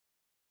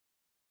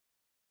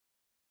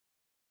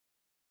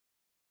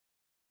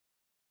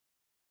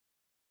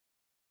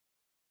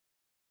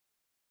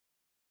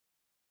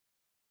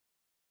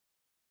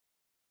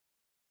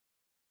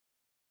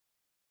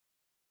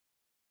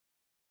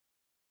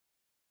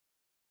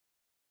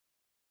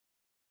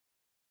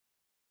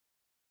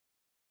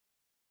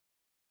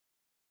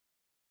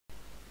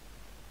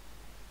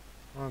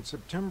On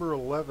September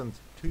 11th,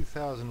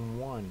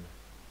 2001,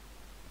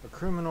 a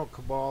criminal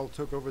cabal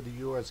took over the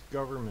U.S.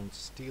 government,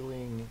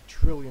 stealing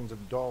trillions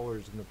of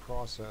dollars in the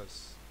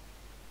process.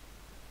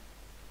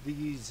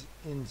 These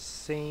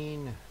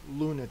insane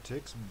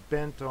lunatics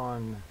bent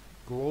on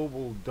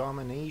global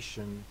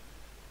domination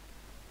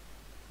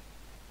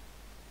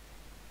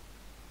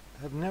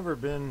have never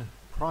been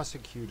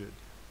prosecuted.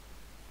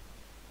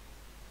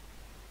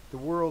 The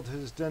world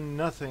has done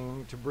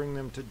nothing to bring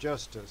them to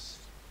justice.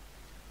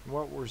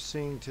 What we're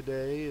seeing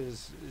today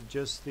is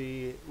just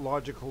the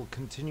logical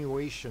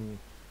continuation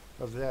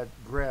of that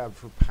grab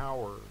for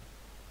power.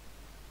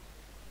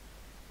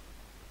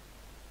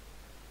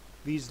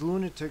 These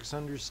lunatics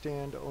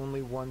understand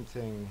only one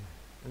thing,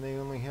 and they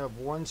only have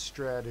one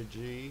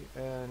strategy,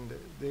 and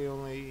they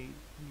only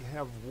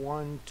have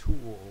one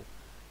tool,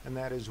 and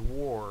that is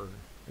war,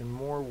 and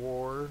more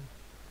war,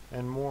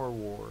 and more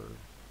war.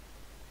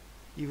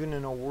 Even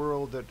in a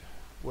world that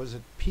was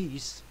at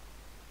peace,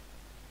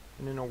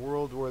 and in a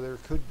world where there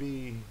could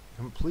be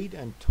complete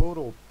and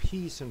total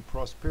peace and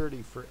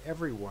prosperity for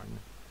everyone,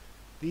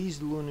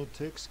 these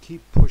lunatics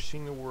keep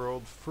pushing the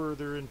world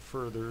further and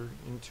further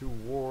into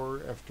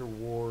war after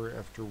war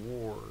after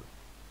war.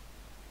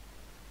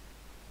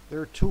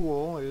 Their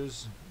tool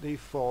is the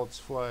false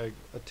flag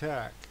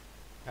attack,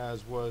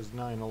 as was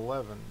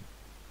 9/11.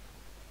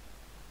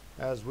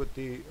 As with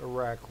the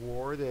Iraq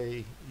War,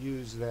 they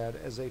use that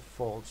as a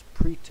false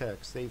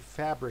pretext. They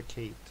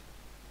fabricate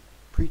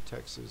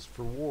pretexts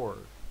for war.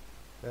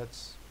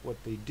 That's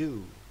what they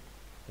do.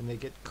 And they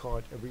get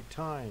caught every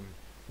time.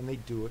 And they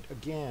do it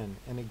again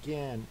and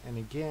again and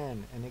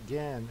again and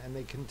again. And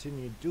they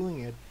continue doing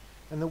it.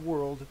 And the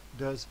world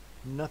does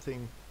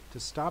nothing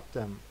to stop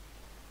them.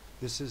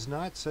 This is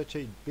not such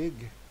a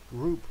big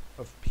group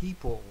of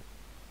people.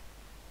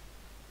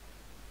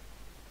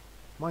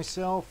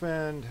 Myself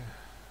and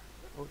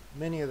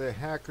many of the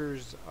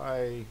hackers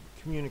I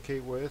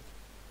communicate with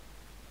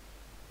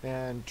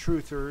and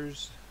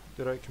truthers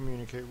that I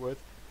communicate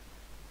with,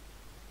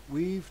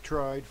 we've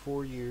tried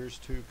for years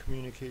to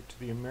communicate to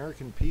the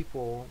American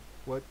people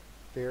what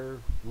their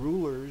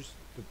rulers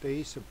that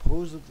they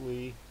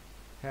supposedly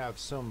have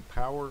some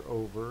power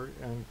over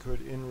and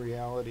could in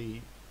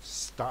reality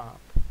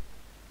stop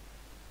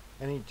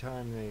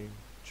anytime they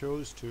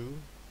chose to.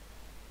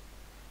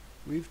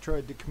 We've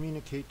tried to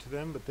communicate to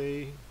them, but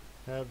they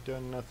have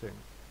done nothing.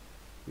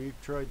 We've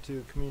tried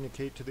to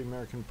communicate to the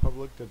American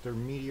public that their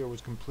media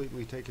was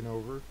completely taken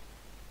over.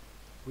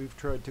 We've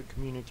tried to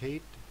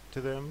communicate to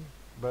them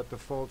about the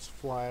false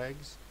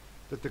flags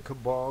that the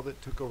cabal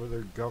that took over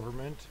their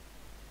government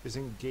is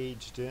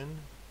engaged in.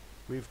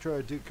 We've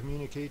tried to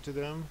communicate to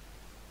them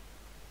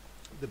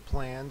the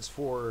plans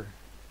for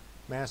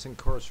mass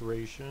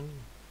incarceration,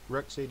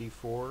 Rex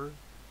 84,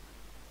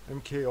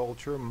 MK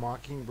Ultra,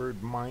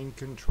 Mockingbird mind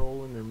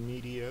control in their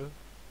media,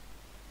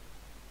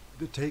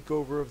 the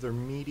takeover of their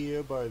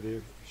media by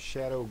the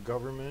shadow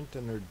government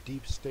and their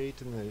deep state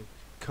and the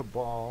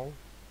cabal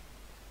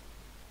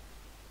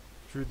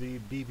through the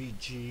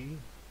BBG,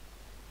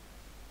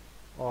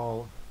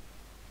 all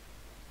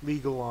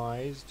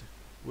legalized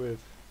with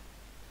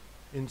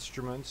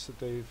instruments that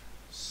they've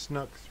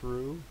snuck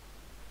through.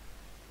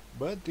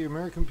 But the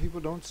American people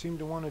don't seem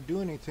to want to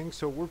do anything,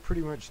 so we're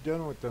pretty much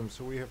done with them.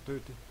 So we have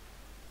to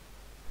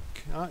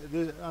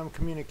I'm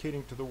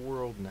communicating to the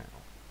world now.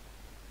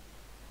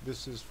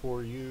 This is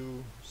for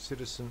you,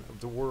 citizen of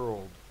the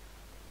world.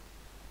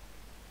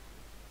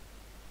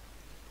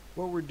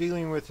 What we're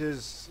dealing with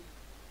is,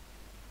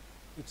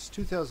 it's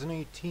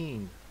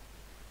 2018.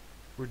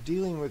 We're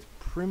dealing with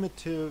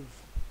primitive,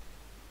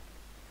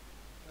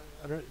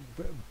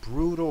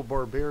 brutal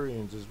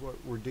barbarians is what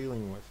we're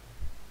dealing with,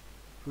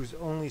 whose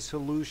only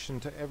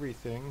solution to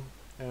everything,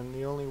 and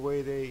the only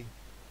way they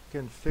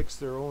can fix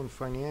their own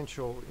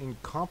financial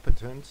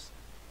incompetence,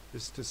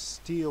 is to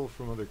steal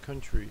from other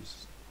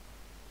countries.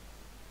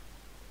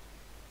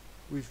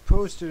 We've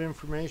posted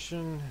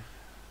information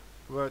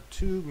about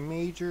two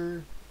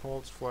major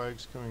false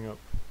flags coming up.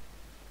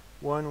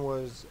 One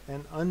was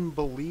an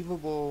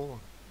unbelievable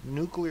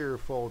nuclear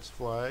false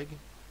flag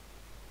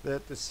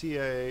that the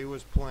CIA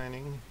was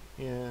planning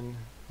in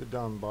the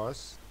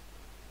Donbass.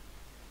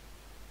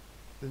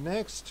 The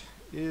next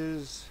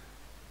is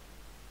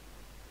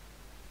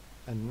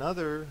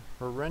another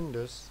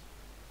horrendous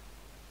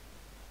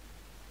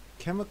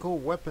chemical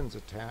weapons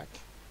attack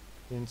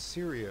in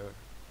Syria,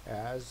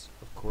 as,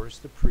 of course,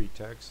 the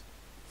pretext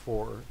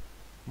for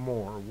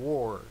more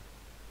war.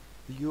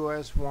 The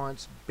U.S.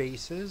 wants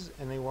bases,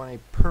 and they want a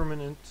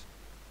permanent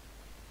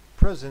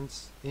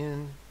presence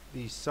in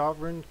the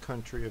sovereign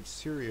country of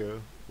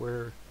Syria,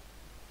 where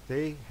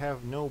they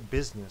have no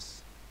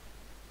business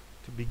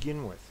to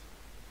begin with.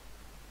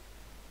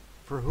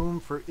 For whom?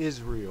 For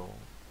Israel,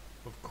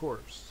 of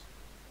course.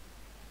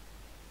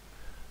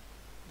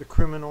 The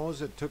criminals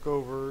that took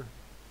over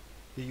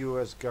the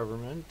U.S.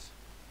 government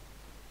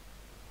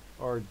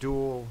are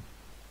dual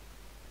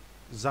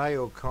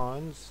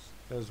Ziocons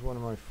as one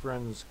of my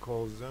friends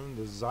calls them,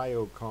 the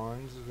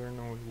Ziocons. They're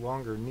no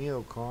longer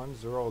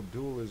neocons. They're all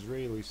dual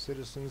Israeli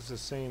citizens, the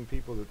same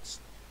people that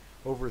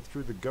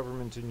overthrew the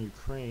government in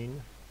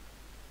Ukraine.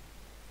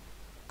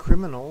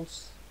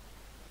 Criminals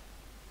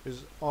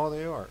is all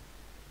they are.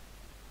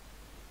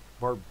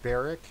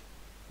 Barbaric,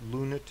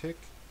 lunatic,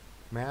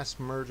 mass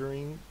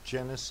murdering,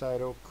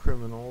 genocidal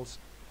criminals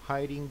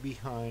hiding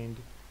behind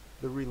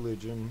the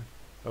religion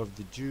of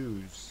the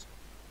Jews.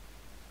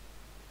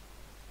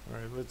 All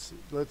right,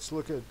 let's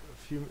look at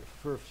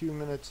for a few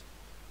minutes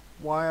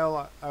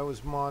while I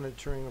was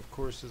monitoring, of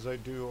course, as I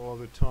do all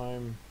the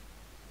time,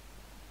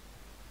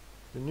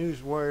 the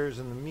news wires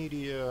and the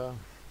media.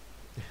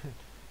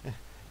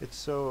 It's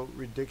so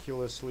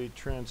ridiculously,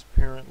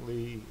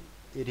 transparently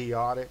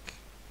idiotic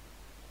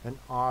and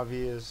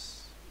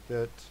obvious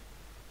that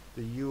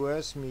the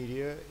U.S.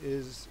 media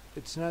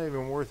it's not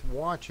even worth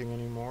watching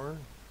anymore,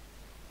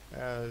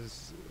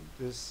 as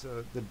this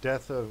the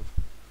death of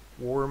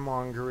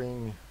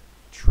warmongering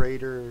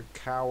traitor,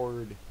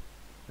 coward,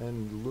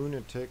 and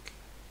lunatic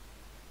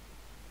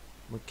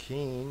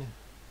McCain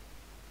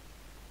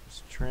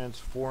was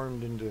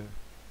transformed into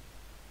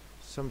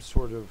some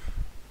sort of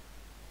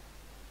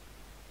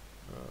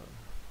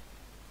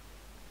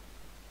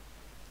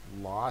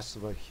loss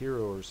of a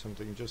hero or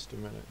something. Just a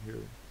minute here.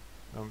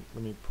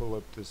 Let me pull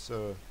up this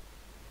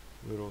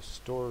little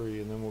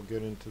story, and then we'll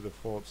get into the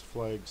false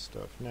flag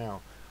stuff.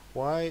 Now,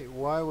 why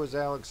was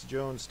Alex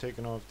Jones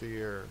taken off the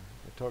air?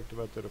 I talked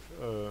about that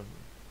 2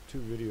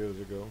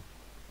 videos ago.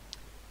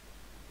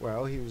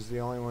 Well, he was the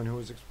only one who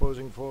was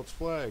exposing false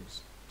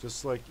flags.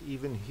 Just like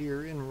even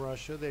here in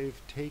Russia,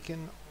 they've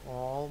taken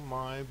all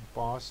my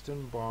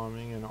Boston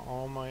bombing and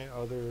all my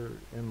other,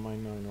 and my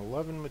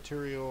 9/11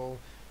 material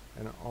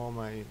and all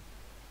my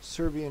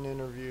Serbian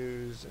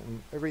interviews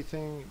and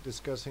everything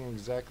discussing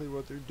exactly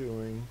what they're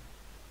doing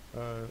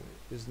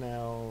is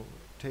now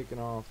taken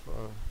off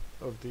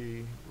of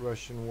the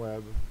Russian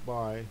web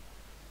by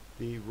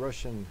the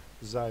Russian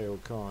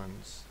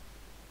Ziocons,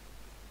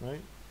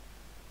 right?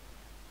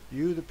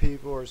 You, the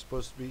people, are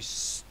supposed to be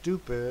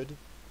stupid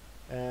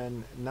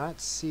and not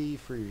see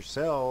for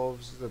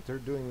yourselves that they're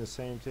doing the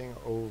same thing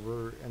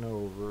over and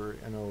over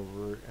and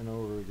over and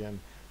over again.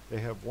 They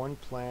have one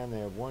plan, they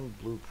have one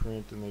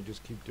blueprint, and they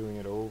just keep doing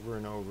it over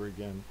and over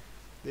again.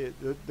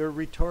 They're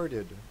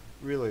retarded,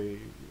 really.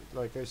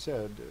 Like I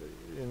said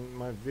in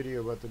my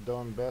video about the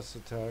Donbass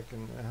attack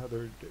and how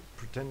they're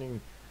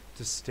pretending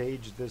to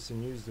stage this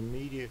and use the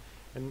media,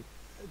 and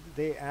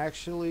they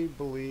actually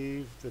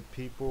believe that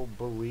people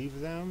believe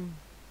them.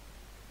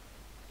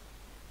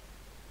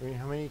 I mean,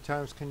 how many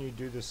times can you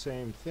do the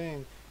same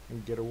thing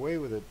and get away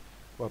with it?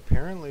 Well,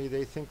 apparently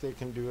they think they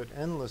can do it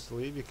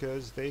endlessly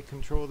because they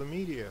control the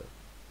media.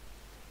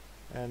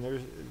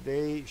 And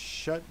they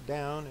shut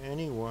down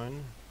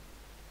anyone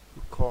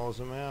who calls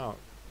them out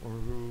or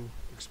who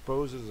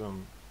exposes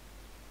them.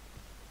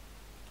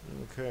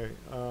 Okay,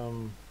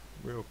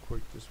 real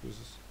quick, this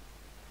was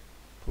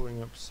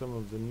pulling up some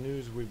of the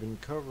news we've been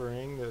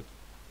covering that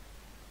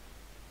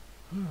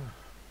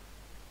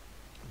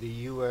the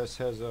U.S.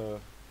 has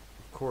of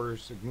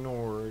course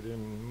ignored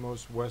in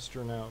most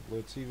Western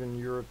outlets, even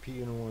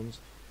European ones.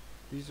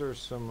 These are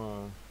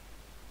some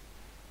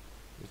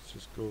let's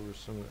just go over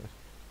some of that.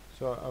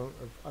 So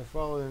I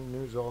follow the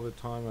news all the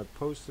time. I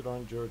post it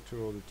on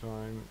Joe2 all the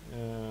time,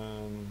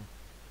 and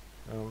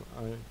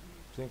I'm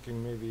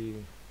thinking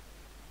maybe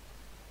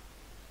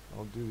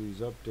I'll do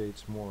these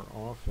updates more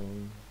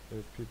often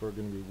if people are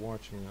going to be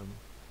watching them.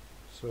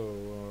 So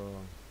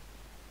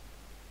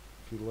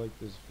if you like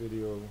this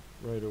video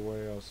right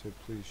away, I'll say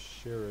please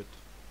share it.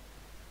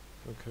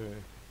 Okay.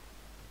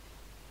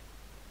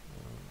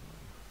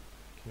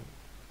 Can't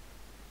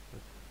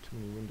have too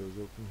many windows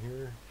open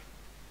here.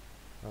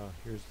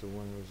 Here's the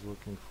one I was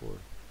looking for.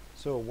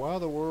 So while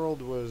the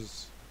world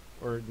was,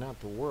 or not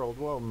the world,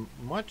 well,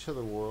 much of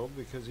the world,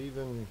 because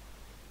even,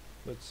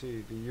 let's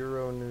see, the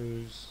Euro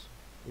News,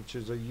 which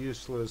is a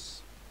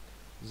useless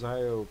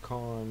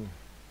Ziocon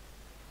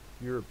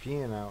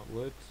European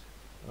outlet,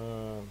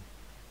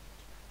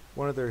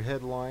 one of their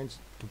headlines,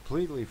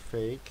 completely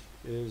fake,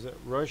 is that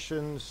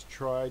Russians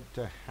tried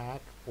to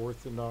hack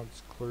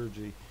Orthodox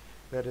clergy.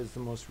 That is the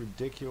most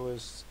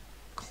ridiculous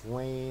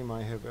claim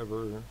I have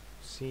ever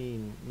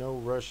seen. No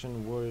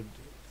Russian would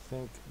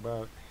think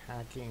about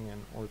hacking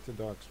an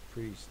Orthodox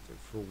priest.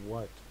 For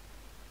what?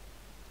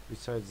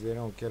 Besides, they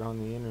don't get on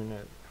the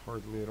internet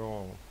hardly at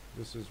all.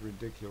 This is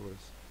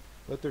ridiculous.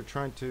 But they're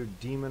trying to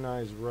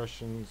demonize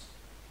Russians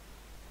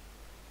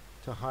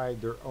to hide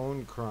their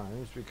own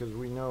crimes, because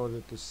we know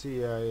that the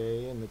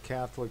CIA and the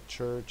Catholic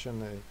Church and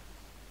the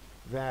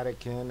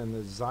Vatican and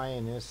the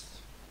Zionists,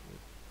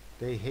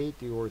 they hate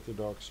the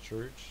Orthodox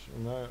Church,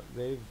 and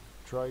they've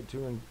tried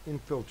to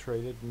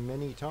infiltrate it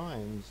many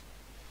times.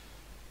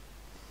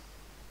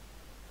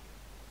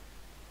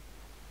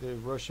 The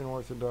Russian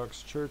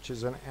Orthodox Church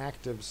is an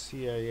active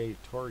CIA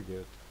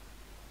target.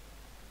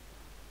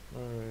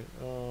 Alright,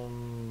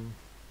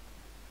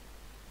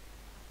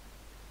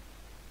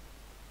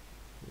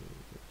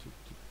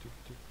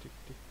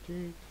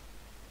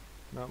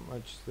 not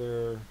much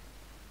there.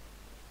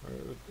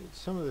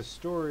 Some of the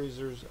stories,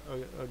 there's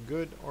a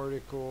good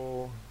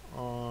article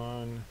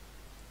on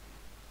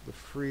the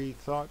Free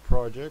Thought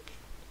Project,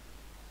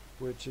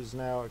 which is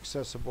now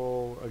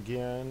accessible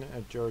again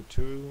at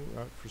JAR2.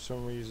 For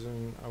some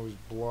reason, I was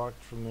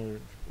blocked from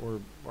their, or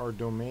our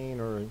domain,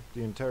 or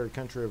the entire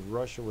country of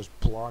Russia was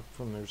blocked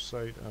from their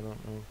site. I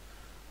don't know,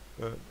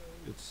 but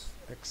it's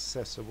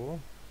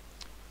accessible.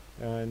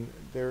 And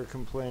they're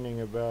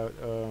complaining about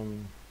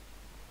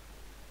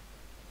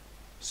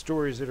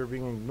stories that are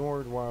being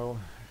ignored while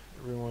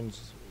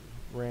everyone's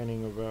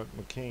ranting about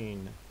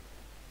McCain.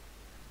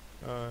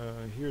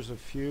 Here's a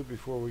few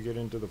before we get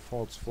into the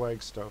false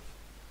flag stuff.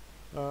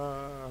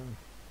 I'll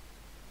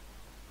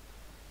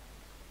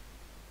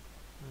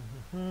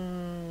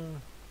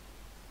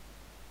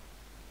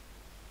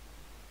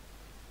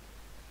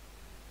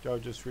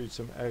just read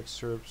some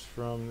excerpts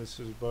from, this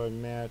is by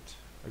Matt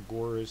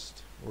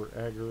Agorist, or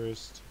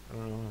Agorist, I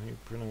don't know how he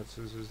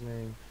pronounces his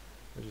name.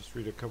 I'll just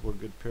read a couple of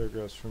good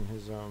paragraphs from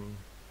his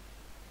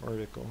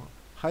article.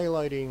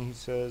 Highlighting, he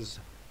says,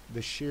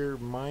 the sheer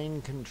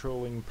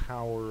mind-controlling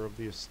power of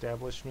the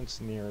establishment's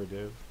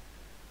narrative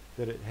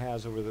that it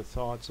has over the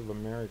thoughts of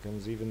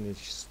Americans, even the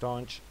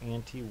staunch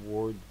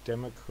anti-war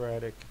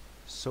democratic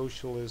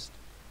socialist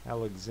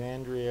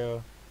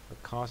Alexandria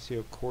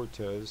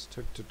Ocasio-Cortez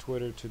took to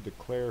Twitter to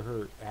declare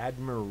her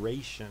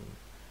admiration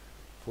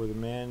for the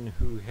man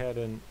who had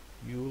an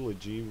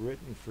eulogy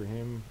written for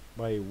him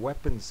by a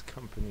weapons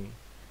company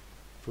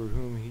for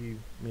whom he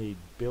made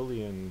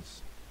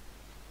billions.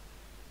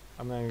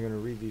 I'm not even going to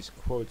read these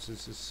quotes,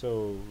 this is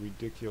so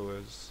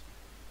ridiculous.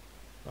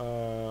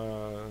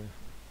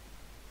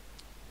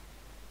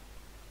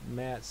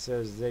 Matt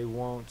says they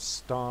won't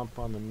stomp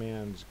on the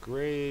man's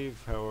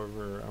grave.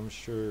 However, I'm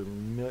sure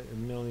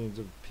millions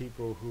of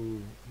people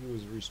who he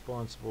was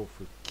responsible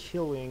for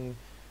killing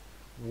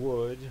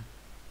would.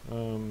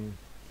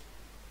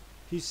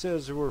 He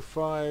says there were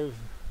 5,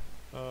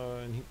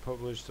 and he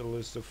published a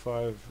list of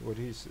 5 what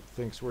he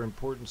thinks were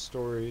important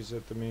stories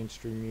that the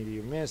mainstream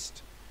media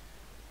missed.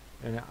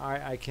 And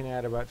I can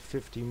add about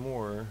 50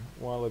 more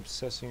while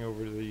obsessing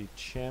over the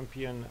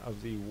champion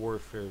of the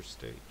warfare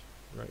state.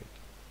 Right.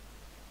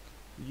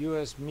 The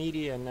U.S.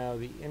 media, now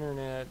the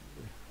internet,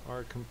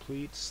 are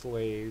complete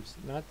slaves.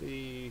 Not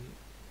the,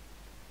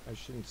 I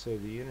shouldn't say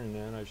the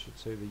internet, I should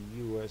say the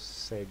U.S.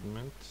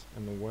 segment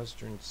and the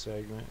Western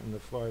segment and the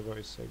Five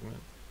Eyes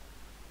segment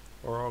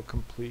are all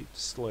complete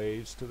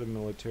slaves to the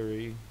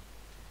military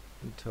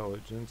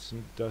intelligence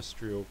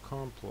industrial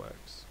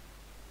complex.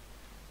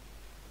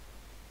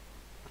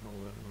 I'm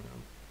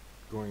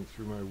going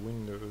through my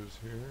windows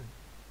here.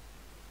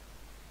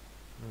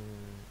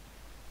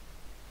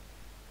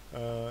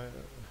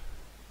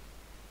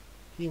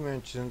 He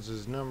mentions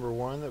as number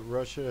 1 that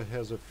Russia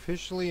has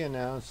officially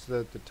announced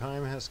that the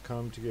time has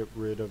come to get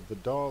rid of the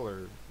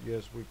dollar.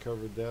 Yes, we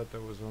covered that.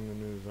 That was on the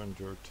news on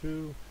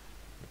JAR2. I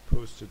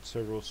posted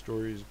several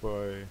stories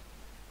by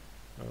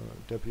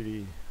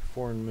Deputy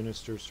Foreign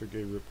Minister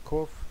Sergei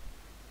Ryabkov.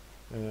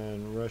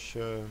 And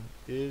Russia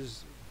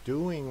is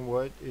doing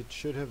what it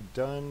should have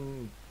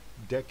done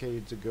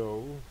decades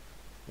ago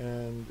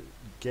and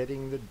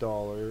getting the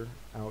dollar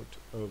out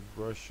of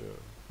Russia,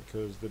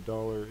 because the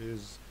dollar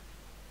is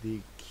the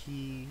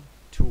key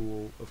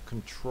tool of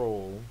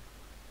control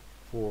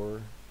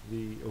for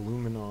the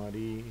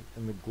Illuminati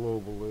and the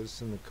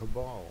globalists and the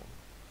cabal.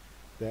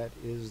 That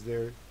is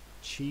their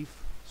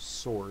chief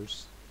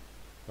source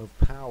of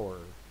power,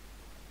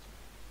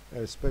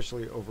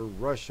 especially over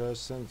Russia,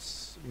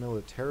 since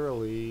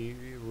militarily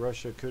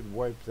Russia could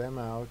wipe them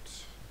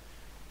out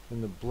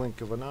in the blink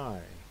of an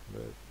eye.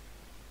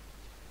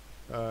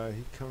 But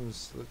he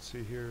comes, let's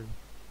see here.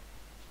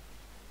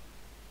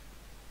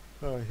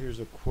 Here's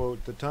a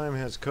quote. The time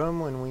has come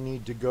when we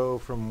need to go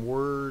from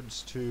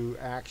words to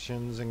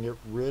actions and get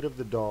rid of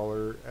the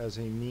dollar as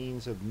a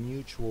means of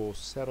mutual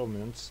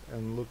settlements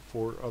and look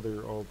for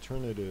other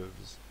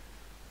alternatives.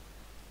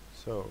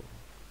 So,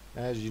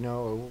 as you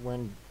know,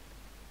 when,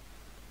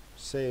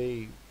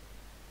 say,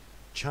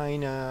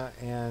 China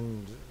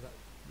and,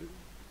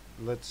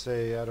 let's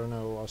say, I don't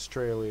know,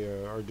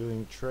 Australia are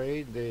doing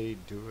trade, they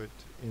do it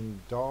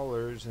in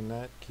dollars, and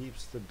that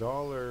keeps the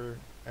dollar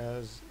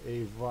as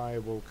a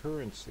viable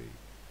currency,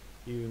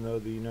 even though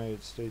the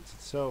United States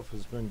itself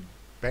has been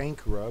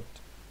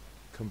bankrupt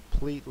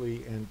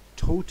completely and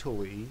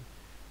totally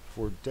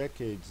for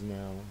decades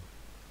now.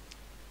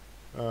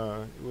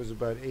 It was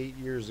about 8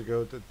 years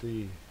ago that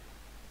the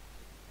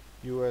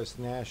U.S.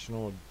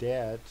 national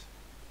debt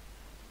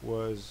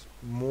was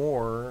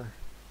more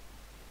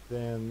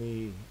than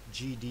the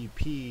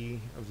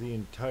GDP of the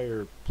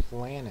entire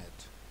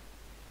planet.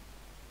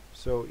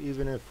 So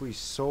even if we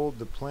sold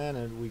the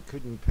planet, we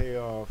couldn't pay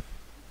off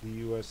the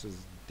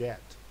U.S.'s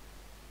debt.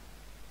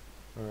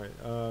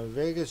 Alright,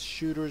 Vegas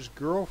shooter's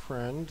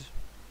girlfriend,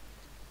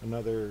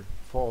 another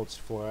false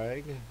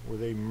flag, where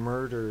they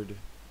murdered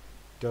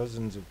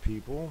dozens of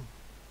people.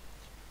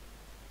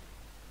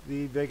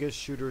 The Vegas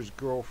shooter's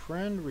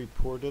girlfriend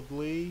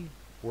reportedly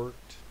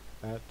worked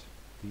at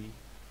the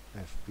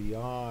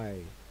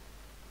FBI.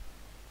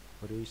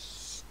 What a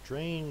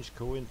strange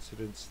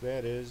coincidence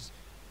that is,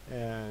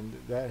 and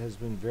that has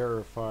been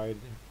verified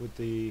with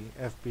the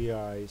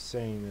FBI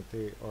saying that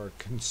they are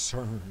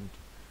concerned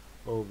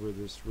over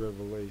this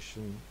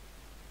revelation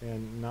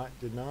and not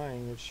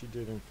denying that she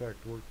did in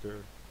fact work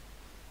there.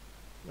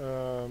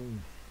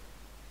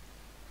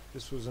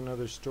 This was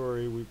another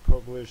story we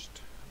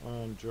published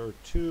on JAR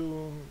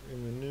 2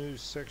 in the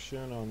news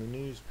section on the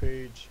news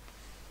page.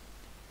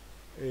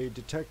 A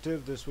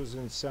detective, this was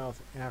in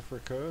South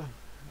Africa,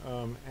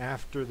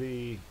 after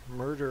the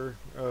murder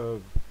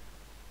of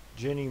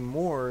Jenny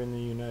Moore in the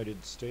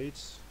United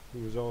States, who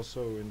was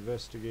also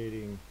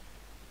investigating,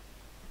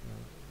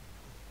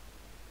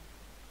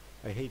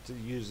 I hate to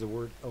use the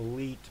word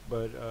elite,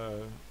 but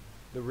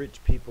the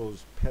rich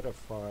people's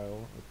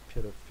pedophilia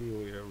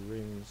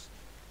rings.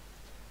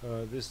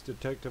 This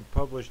detective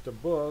published a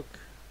book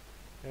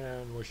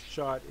and was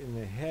shot in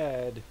the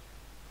head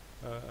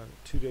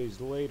 2 days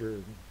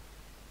later.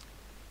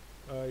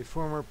 A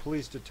former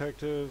police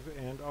detective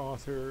and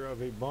author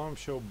of a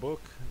bombshell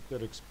book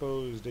that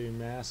exposed a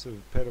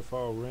massive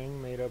pedophile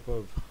ring made up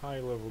of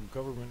high-level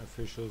government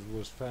officials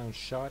was found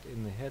shot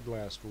in the head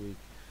last week.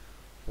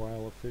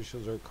 While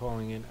officials are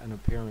calling it an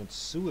apparent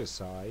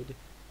suicide,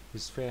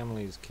 his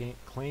family is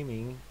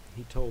claiming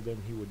he told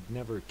them he would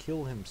never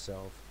kill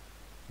himself,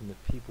 and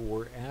that people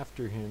were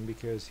after him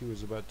because he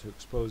was about to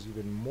expose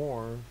even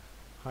more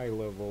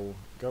high-level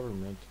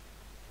government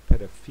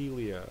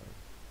pedophilia.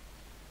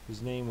 His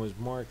name was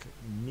Mark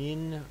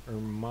Mine,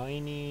 I'm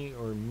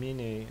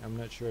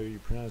not sure how you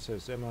pronounce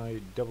this,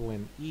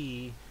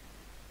 M-I-N-N-E.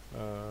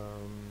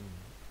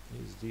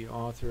 He's the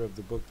author of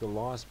the book The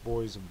Lost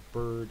Boys of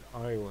Bird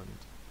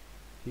Island.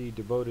 He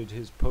devoted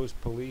his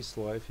post-police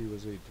life, he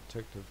was a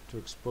detective, to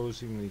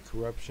exposing the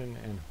corruption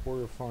and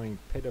horrifying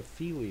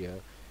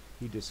pedophilia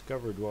he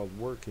discovered while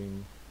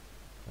working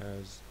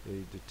as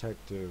a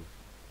detective.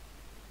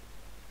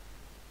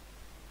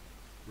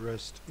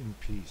 Rest in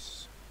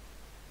peace.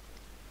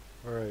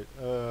 Alright,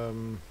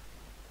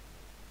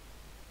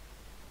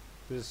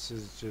 this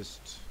is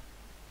just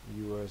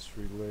US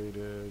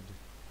related,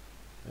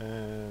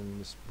 and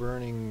this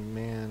Burning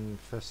Man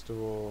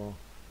festival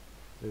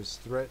is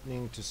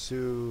threatening to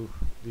sue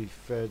the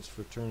feds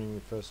for turning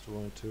the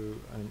festival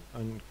into an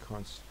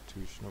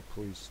unconstitutional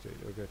police state.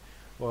 Okay,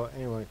 well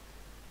anyway,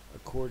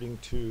 according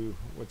to,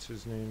 what's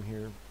his name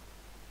here,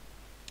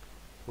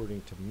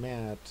 according to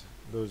Matt,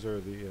 those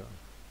are the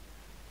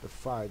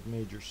 5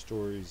 major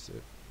stories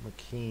that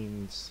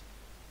McCain's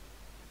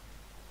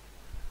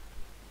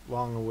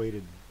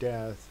long-awaited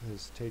death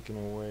has taken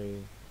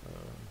away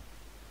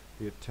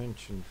the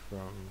attention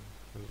from.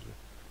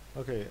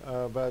 Okay,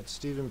 about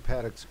Stephen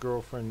Paddock's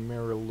girlfriend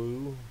Mary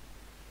Lou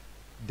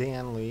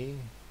Danley.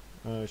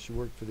 She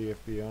worked for the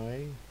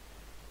FBI.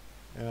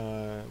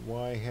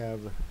 Why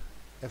have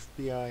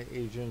FBI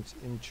agents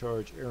in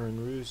charge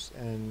Aaron Roos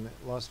and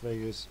Las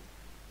Vegas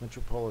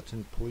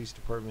Metropolitan Police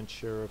Department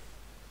Sheriff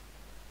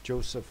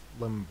Joseph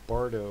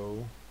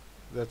Lombardo,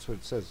 that's what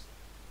it says,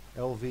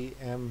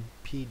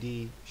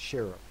 LVMPD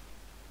Sheriff,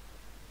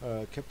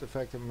 kept the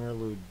fact that Mary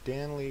Lou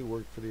Danley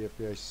worked for the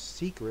FBI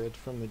secret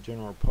from the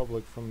general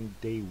public from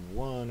day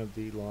 1 of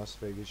the Las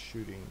Vegas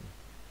shooting.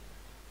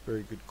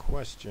 Very good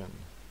question,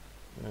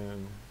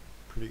 and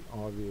pretty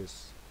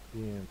obvious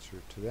the answer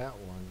to that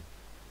one.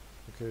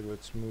 Okay,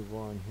 let's move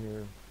on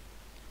here.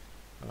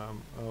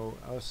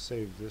 I'll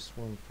save this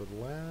one for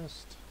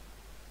last.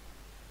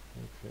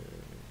 Okay.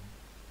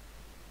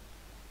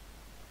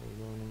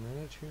 Hold on a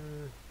minute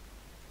here.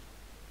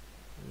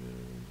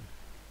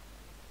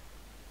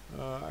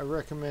 And, I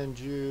recommend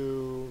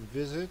you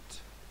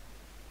visit.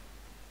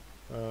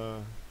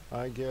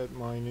 I get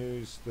my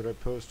news that I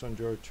post on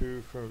JAR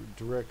 2 from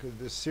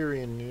the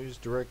Syrian news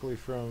directly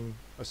from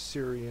a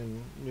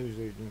Syrian news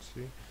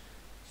agency.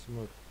 It's the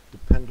most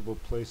dependable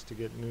place to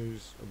get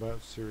news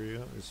about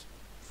Syria is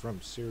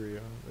from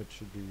Syria. That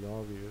should be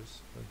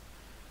obvious.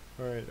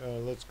 Alright,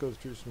 let's go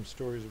through some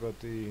stories about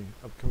the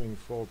upcoming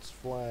false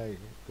flag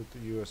that the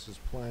U.S. is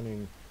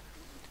planning.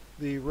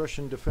 The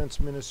Russian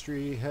Defense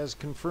Ministry has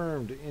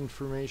confirmed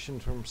information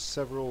from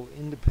several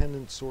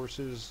independent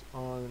sources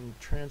on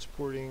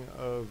transporting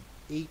of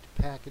 8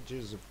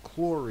 packages of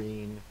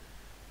chlorine.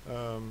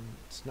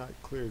 It's not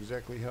clear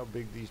exactly how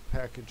big these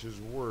packages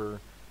were,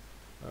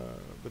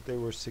 but they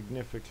were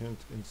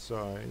significant in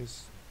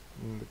size,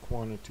 and the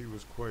quantity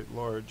was quite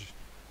large.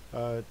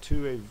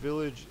 To a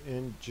village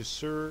in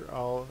Jisr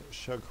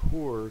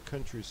al-Shaghur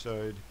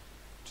countryside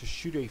to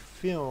shoot a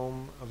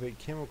film of a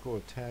chemical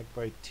attack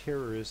by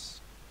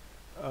terrorists.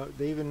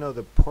 They even know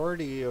the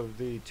party of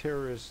the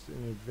terrorists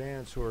in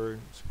advance who are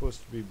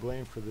supposed to be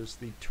blamed for this,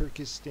 the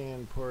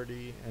Turkestan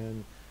Party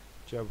and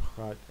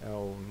Jabhat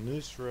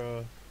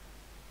al-Nusra.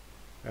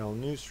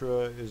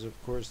 Al-Nusra is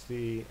of course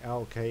the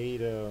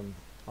Al-Qaeda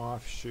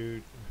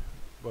offshoot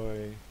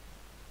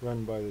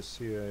run by the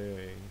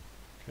CIA.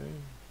 Okay.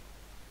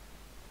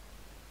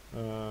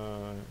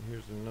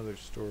 Here's another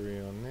story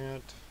on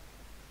that.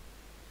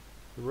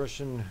 The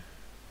Russian,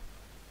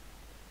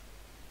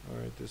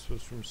 alright, Alright, this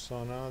was from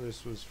Sana.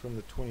 This was from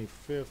the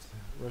 25th.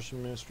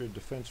 Russian Ministry of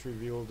Defense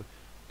revealed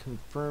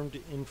confirmed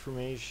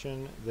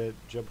information that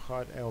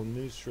Jabhat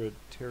al-Nusra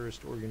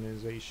terrorist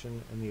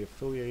organization and the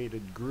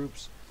affiliated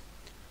groups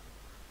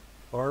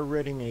are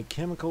readying a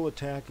chemical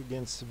attack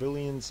against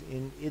civilians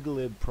in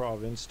Idlib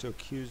province to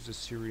accuse the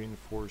Syrian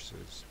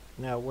forces.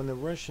 Now, when the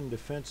Russian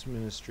Defense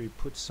Ministry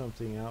puts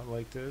something out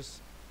like this,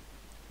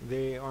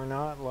 they are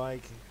not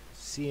like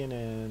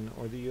CNN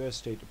or the U.S.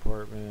 State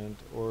Department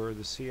or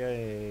the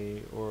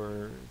CIA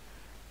or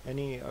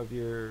any of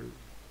your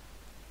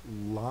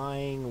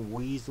lying,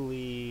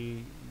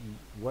 weaselly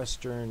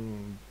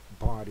Western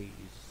bodies.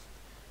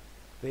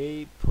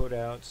 They put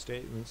out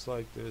statements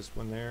like this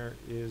when there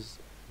is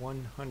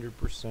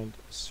 100%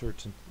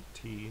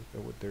 certainty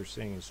that what they're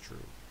saying is true.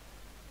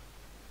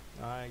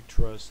 I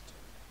trust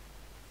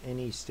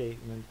any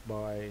statement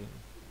by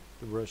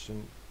the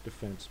Russian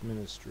Defense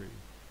Ministry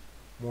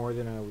more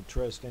than I would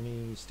trust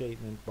any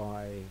statement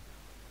by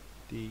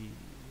the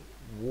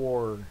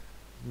War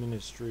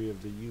Ministry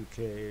of the UK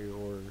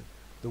or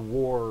the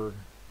War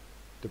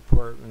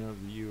Department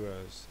of the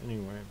US.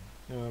 Anyway,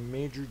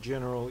 Major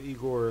General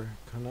Igor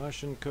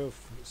Konashenkov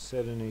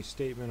said in a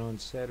statement on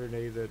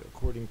Saturday that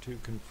according to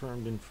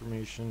confirmed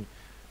information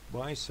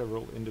by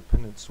several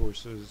independent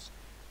sources,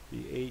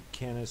 the 8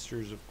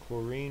 canisters of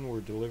chlorine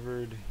were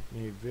delivered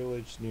in a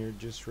village near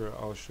Jisr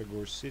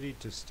al-Shagor city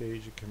to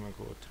stage a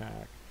chemical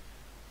attack.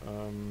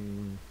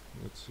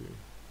 Let's see.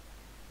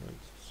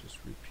 It's just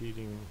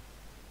repeating.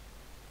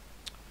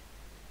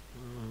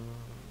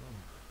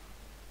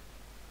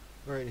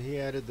 Right, he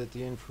added that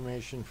the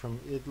information from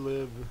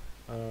Idlib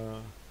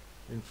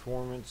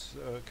informants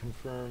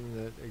confirmed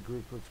that a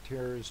group of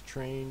terrorists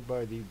trained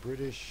by the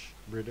British,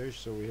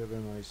 so we have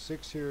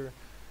MI6 here,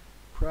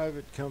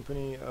 private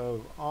company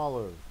of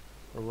Olive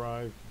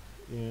arrived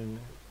in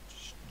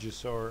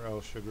Jisr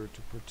al-Shagor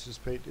to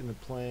participate in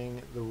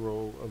playing the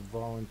role of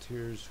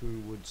volunteers who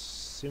would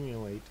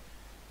simulate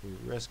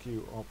a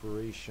rescue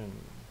operation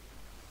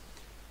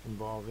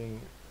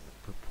involving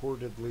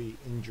purportedly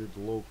injured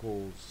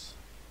locals.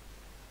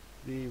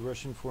 The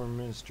Russian Foreign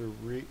Ministry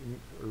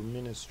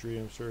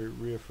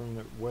reaffirmed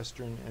that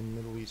Western and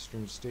Middle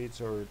Eastern states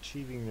are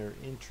achieving their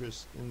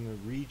interests in the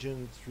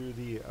region through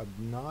the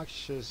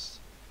obnoxious,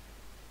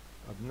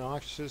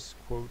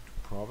 quote,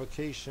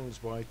 provocations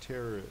by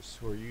terrorists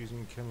who are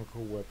using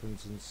chemical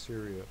weapons in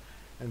Syria.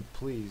 And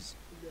please,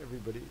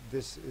 everybody,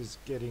 this is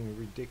getting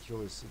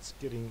ridiculous. It's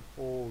getting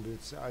old.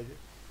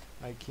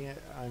 I can't,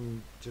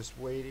 I'm just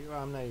waiting.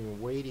 I'm not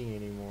even waiting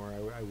anymore.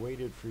 I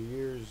waited for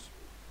years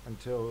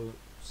until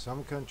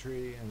some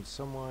country and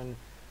someone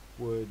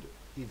would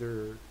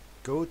either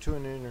go to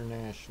an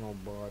international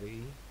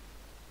body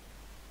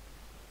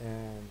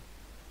and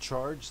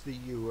charge the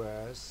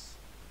U.S.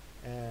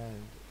 and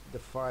the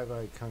Five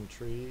Eyes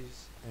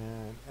countries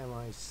and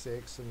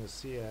MI6 and the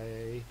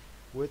CIA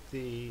with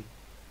the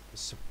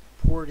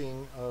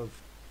supporting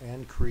of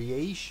and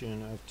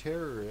creation of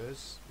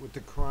terrorists, with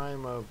the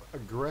crime of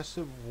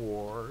aggressive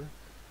war,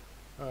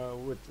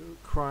 with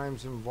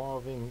crimes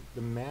involving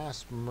the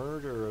mass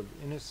murder of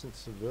innocent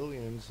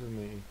civilians and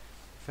the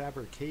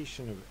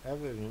fabrication of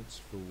evidence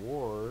for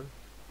war,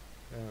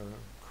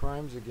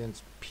 crimes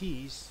against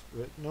peace,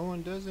 but no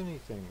one does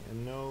anything,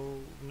 and no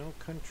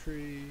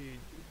country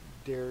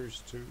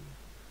dares to.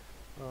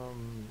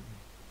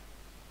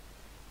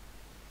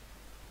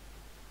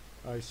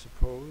 I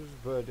suppose,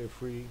 but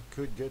if we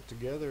could get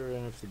together,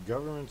 and if the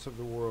governments of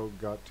the world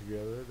got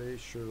together, they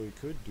surely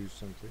could do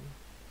something.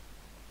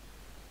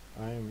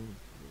 I am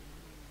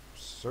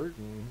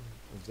certain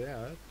of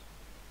that.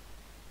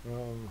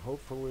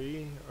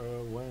 Hopefully,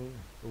 when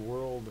the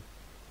world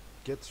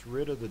gets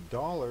rid of the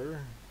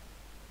dollar,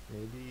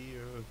 maybe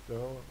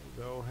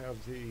they'll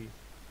have the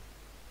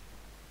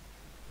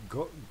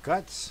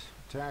guts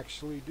to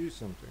actually do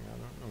something. I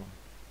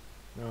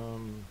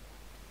don't know.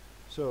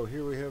 So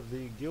here we have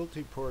the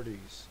guilty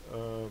parties.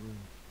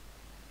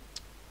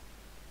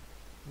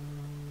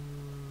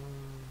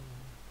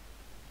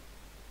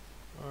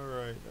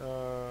 Alright,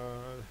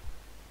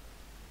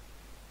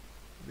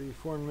 the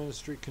Foreign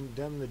Ministry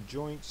condemned the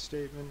joint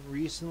statement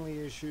recently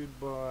issued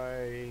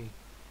by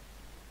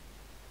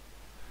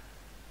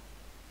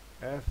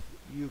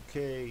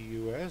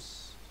FUK-US,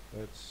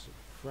 that's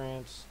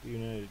France, the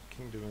United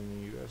Kingdom, and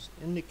the U.S.,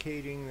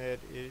 indicating that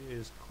it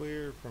is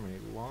clear from a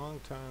long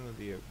time that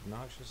the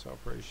obnoxious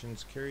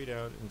operations carried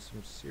out in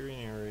some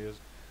Syrian areas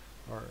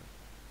are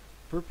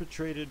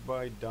perpetrated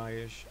by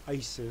Daesh,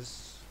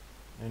 ISIS,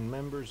 and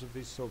members of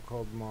the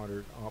so-called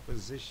moderate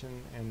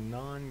opposition and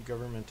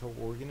non-governmental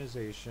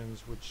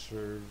organizations which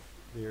serve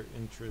their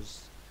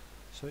interests,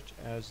 such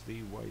as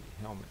the White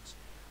Helmets.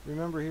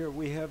 Remember here,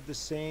 we have the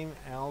same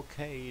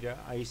Al-Qaeda,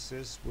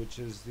 ISIS, which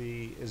is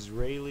the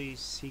Israeli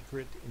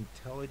Secret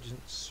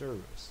Intelligence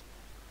Service.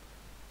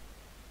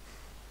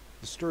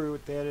 The story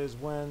with that is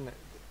when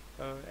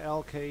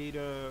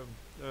Al-Qaeda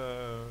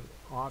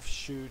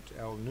offshoot,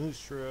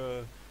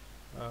 Al-Nusra,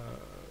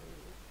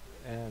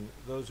 and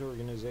those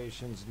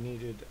organizations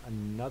needed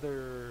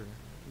another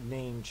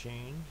name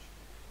change.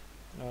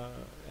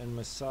 and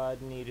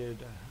Mossad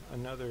needed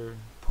another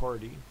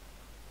party.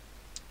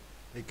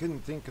 They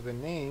couldn't think of a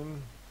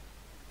name,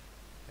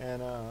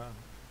 and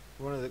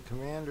one of the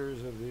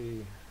commanders of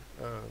the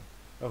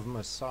of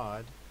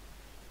Mossad,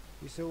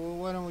 he said, "Well,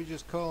 why don't we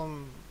just call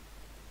him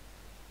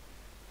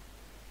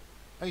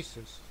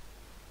ISIS?"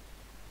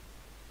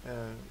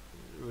 And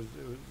it was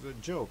a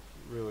joke,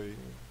 really.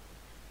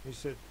 He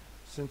said,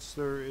 since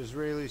they're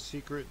Israeli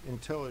secret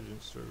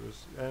intelligence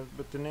service,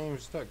 but the name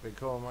stuck. They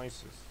call them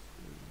ISIS,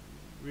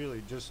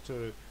 really, just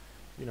to,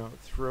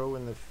 throw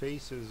in the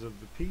faces of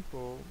the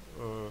people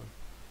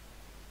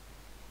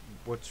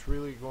what's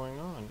really going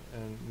on,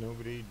 and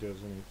nobody does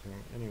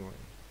anything anyway.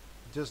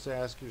 Just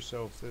ask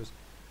yourself this: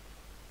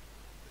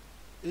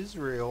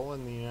 Israel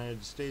and the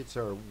United States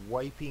are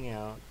wiping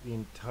out the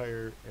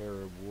entire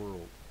Arab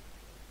world,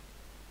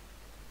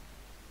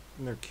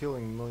 and they're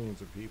killing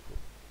millions of people.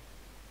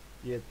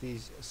 Yet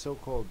these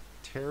so-called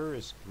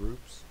terrorist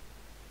groups,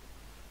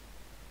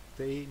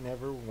 they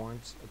never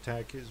once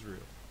attack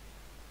Israel.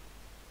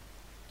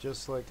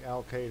 Just like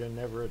Al-Qaeda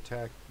never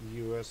attacked the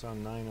U.S.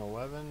 on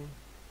 9/11,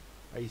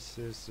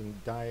 ISIS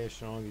and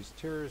Daesh and all these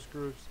terrorist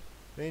groups,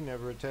 they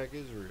never attack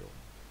Israel.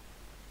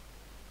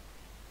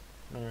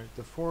 Alright,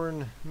 the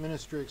Foreign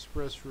Ministry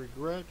expressed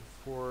regret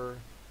for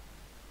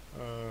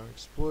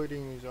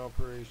exploiting these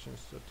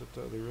operations. The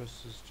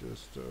rest is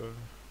just,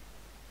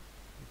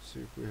 let's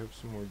see if we have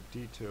some more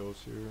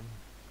details here.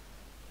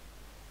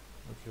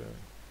 Okay.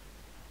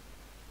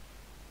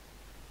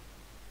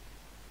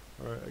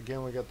 Alright,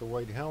 again we got the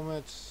white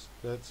helmets.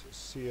 That's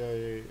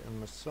CIA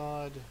and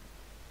Mossad.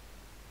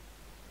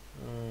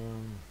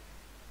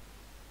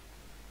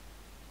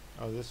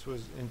 Oh, this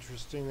was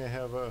interesting. They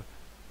have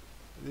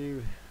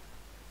the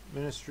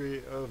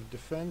Ministry of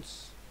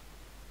Defense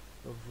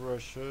of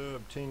Russia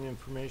obtained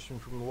information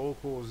from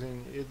locals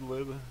in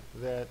Idlib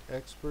that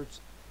experts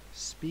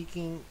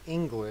speaking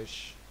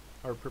English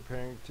are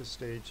preparing to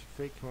stage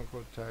fake chemical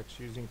attacks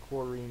using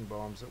chlorine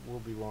bombs that will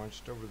be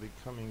launched over the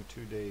coming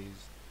 2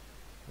 days.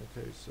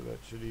 Okay, so that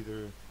should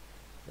either,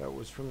 that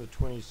was from the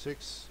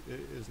 26th,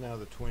 it is now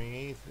the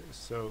 28th,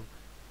 so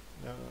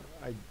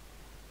I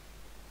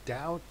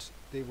doubt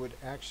they would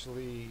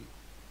actually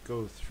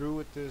go through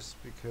with this,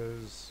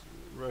 because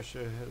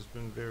Russia has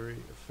been very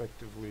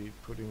effectively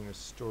putting the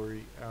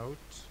story out.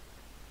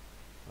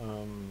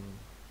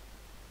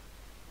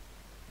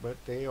 But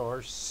they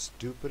are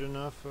stupid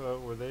enough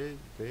where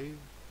they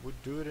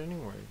would do it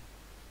anyway.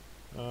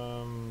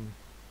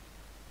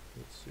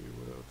 Let's see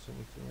what else,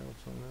 anything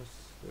else on this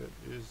that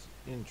is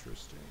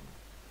interesting.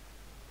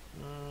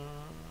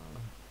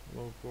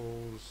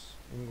 Locals,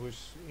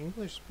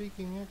 English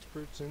speaking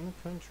experts in the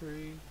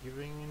country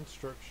giving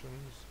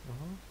instructions.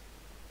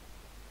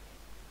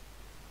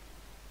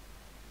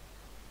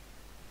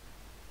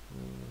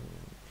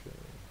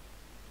 Okay.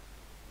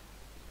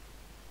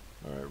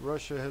 Alright,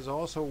 Russia has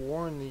also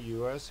warned the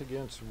U.S.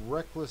 against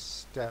reckless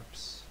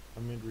steps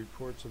amid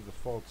reports of the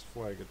false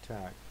flag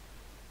attack.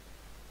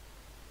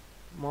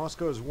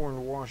 Moscow has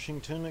warned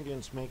Washington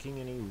against making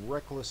any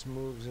reckless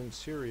moves in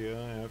Syria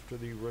after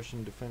the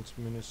Russian Defense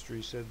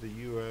Ministry said the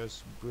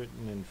U.S.,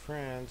 Britain, and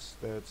France,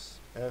 that's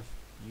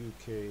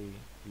FUK-US,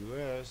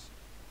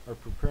 are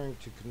preparing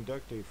to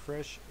conduct a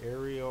fresh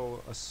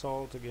aerial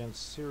assault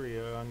against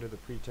Syria under the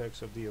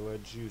pretext of the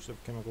alleged use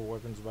of chemical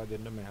weapons by the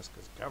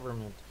Damascus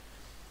government.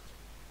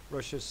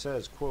 Russia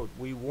says, quote,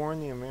 "We warn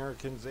the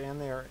Americans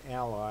and their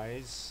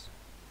allies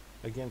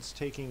against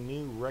taking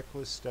new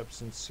reckless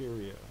steps in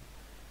Syria,"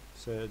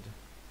 said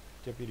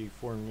Deputy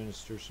Foreign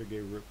Minister Sergei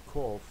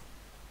Ryabkov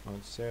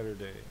on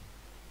Saturday.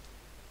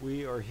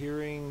 "We are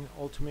hearing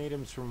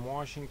ultimatums from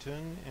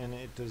Washington, and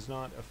it does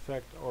not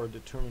affect our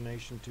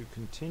determination to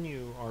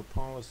continue our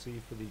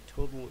policy for the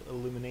total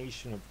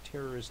elimination of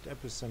terrorist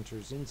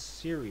epicenters in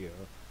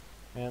Syria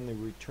and the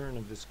return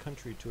of this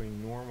country to a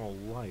normal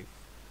life,"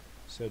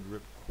 said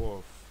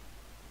Ryabkov.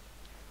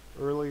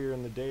 Earlier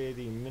in the day,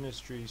 the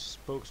ministry's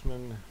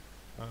spokesman,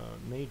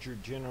 Major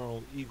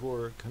General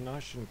Igor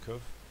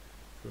Konashenkov,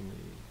 from the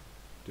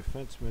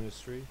Defense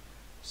Ministry,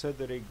 said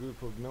that a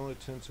group of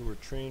militants who were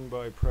trained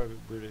by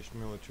private British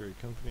military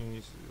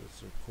companies,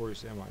 that's of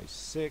course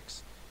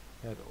MI6,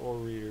 had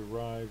already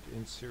arrived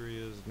in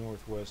Syria's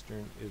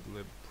northwestern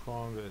Idlib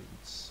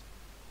province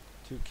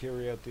to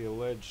carry out the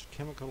alleged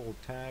chemical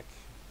attack.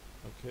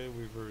 Okay,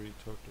 we've already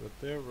talked about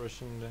that.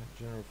 Russian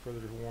general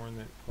further warned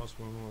that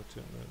possible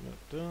militant...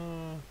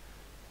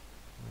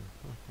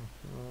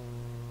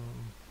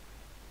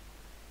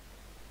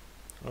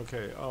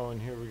 Okay, oh,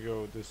 and here we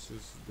go. This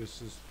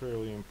is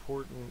fairly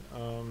important.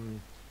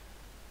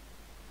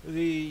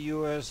 The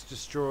U.S.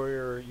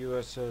 destroyer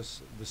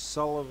USS The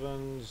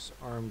Sullivans,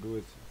 armed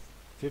with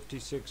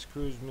 56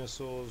 cruise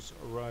missiles,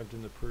 arrived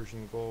in the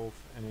Persian Gulf,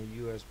 and a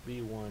U.S.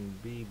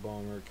 B-1B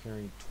bomber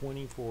carrying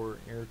 24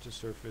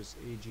 air-to-surface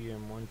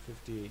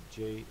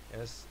AGM-158J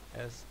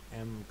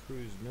SSM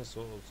cruise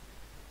missiles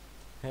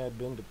had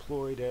been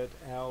deployed at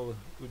Al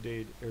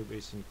Udeid Air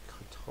Base in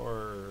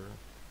Qatar.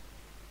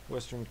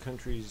 Western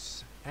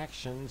countries'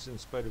 actions, in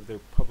spite of their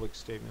public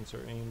statements,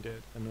 are aimed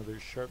at another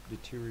sharp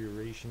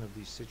deterioration of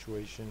the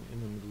situation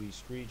in the Middle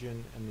East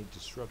region and the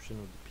disruption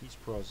of the peace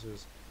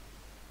process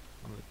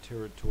on the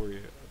territory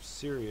of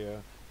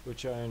Syria,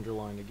 which I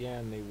underline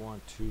again. They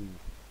want to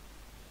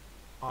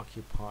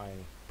occupy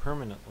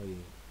permanently.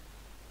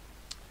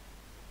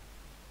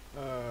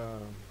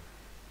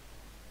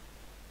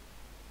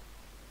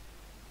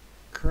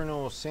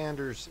 Colonel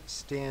Sanders'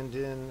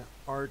 stand-in,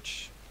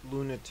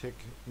 arch-lunatic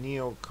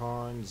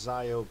neocon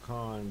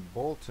Ziocon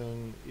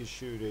Bolton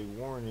issued a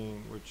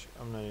warning, which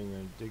I'm not even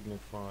going to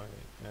dignify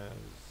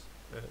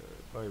as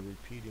by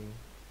repeating.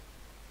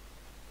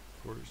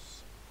 Of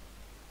course,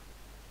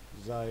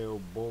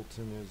 Zio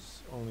Bolton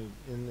is only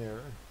in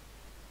there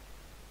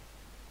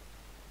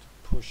to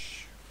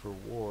push for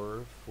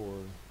war for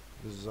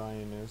the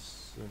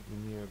Zionists and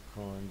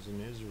neocons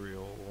in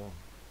Israel.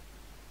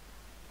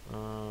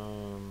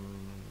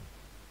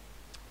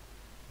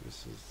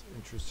 This is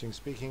interesting.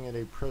 Speaking at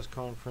a press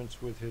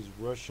conference with his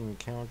Russian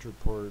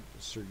counterpart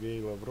Sergei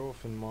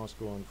Lavrov in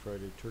Moscow on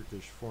Friday,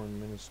 Turkish Foreign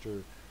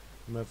Minister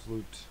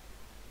Mevlut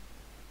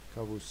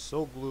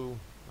Cavusoglu,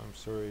 I'm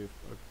sorry if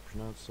I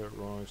pronounced that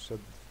wrong, said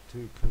the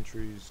two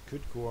countries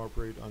could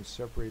cooperate on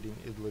separating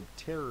Idlib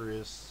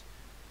terrorists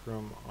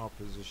from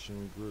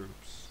opposition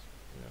groups.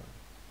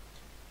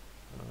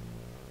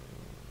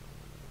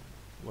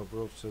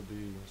 Lavrov said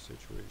the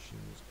situation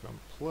is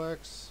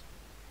complex,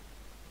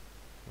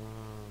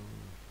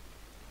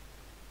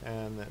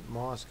 and that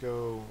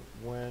Moscow,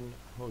 when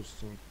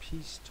hosting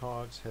peace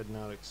talks, had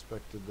not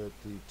expected that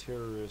the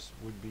terrorists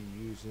would be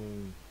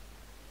using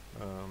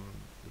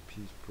the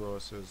peace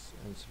process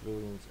and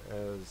civilians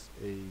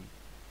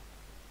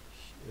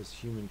as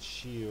human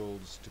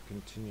shields to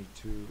continue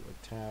to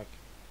attack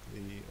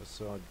the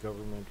Assad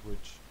government,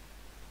 which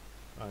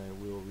I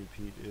will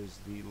repeat is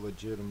the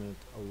legitimate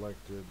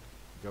elected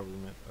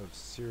government of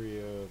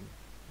Syria.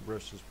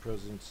 Russia's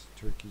presence,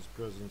 Turkey's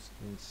presence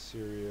in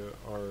Syria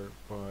are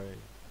by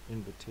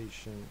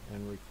invitation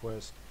and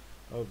request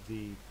of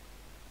the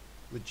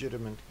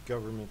legitimate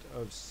government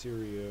of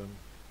Syria.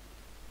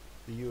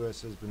 The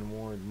U.S. has been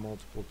warned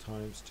multiple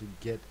times to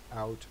get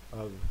out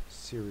of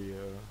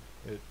Syria.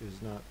 It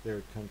is not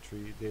their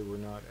country. They were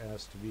not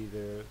asked to be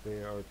there.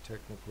 They are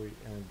technically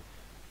and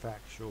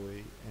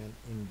factually an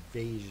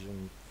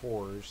invasion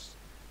force,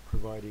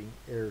 providing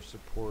air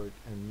support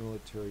and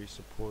military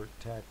support,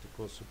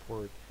 tactical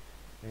support,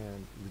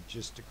 and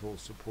logistical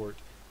support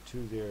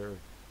to their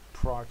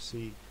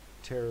proxy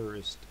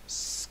terrorist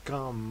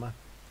scum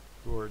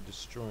who are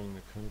destroying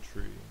the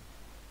country.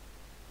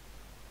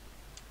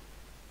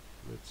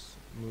 Let's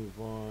move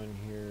on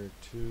here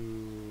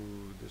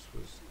to, this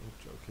was,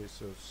 okay,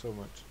 so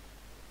much.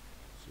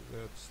 So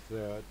that's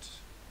that.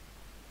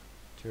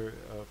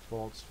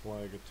 False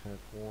flag attack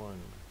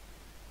 1.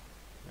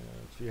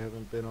 If you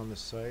haven't been on the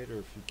site, or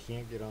if you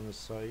can't get on the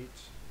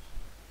site,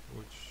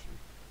 which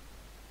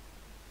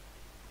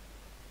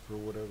for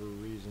whatever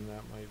reason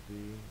that might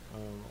be,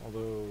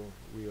 although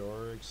we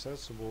are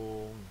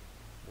accessible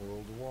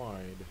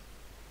worldwide,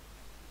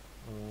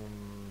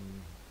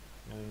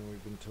 and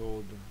we've been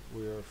told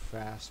we are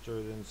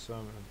faster than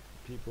some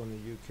people in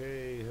the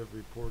UK have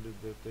reported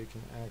that they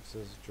can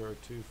access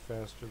JAR2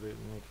 faster than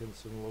they can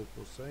some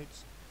local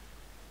sites.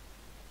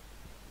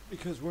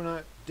 Because we're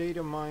not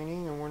data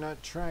mining and we're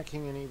not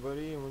tracking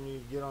anybody, and when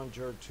you get on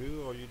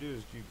JAR2, all you do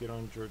is you get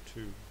on JAR2.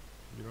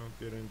 You don't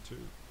get into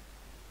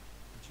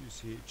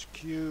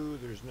GCHQ,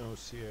 there's no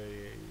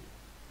CIA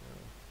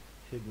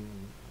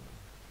hidden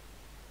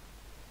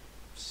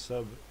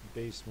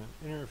sub-basement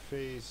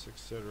interface,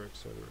 etc.,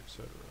 etc.,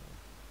 etc.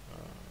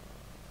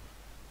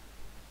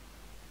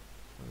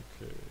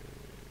 Okay,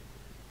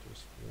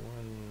 just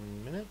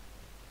 1 minute.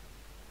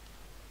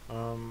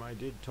 I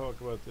did talk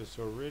about this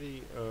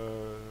already.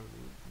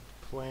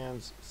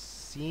 Plans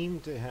seem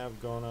to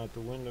have gone out the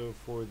window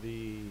for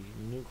the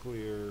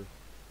nuclear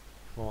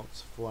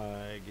false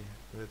flag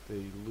that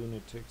the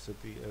lunatics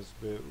at the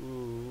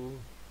SBU,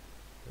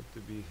 at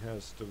the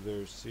behest of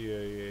their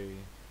CIA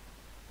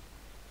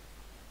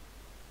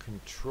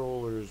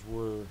controllers,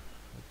 were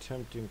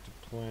attempting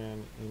to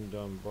plan in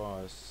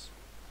Donbass.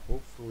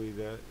 Hopefully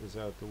that is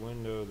out the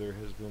window. There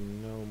has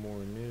been no more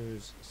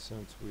news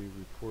since we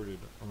reported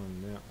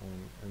on that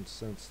one, and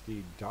since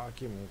the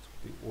documents,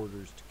 the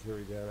orders to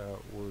carry that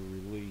out, were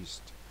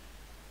released.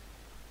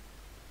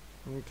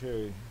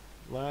 Okay,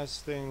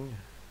 last thing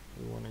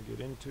we want to get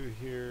into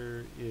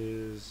here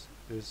is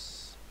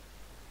this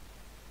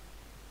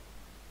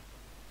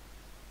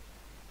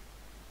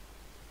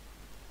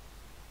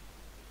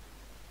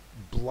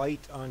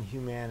blight on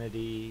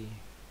humanity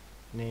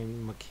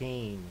named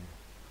McCain.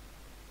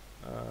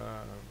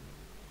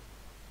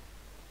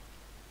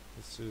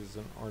 This is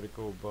an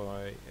article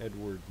by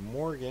Edward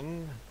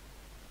Morgan,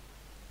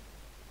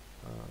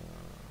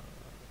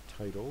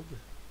 titled,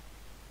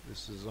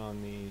 this is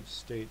on the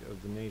State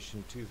of the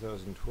Nation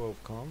 2012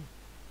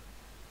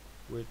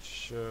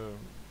 which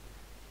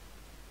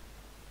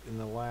in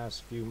the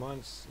last few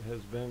months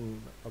has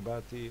been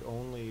about the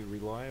only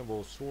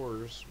reliable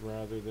source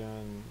rather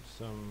than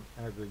some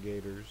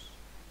aggregators,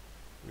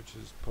 which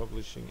is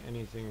publishing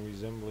anything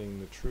resembling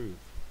the truth.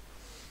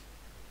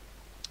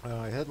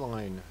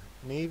 Headline: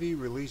 Navy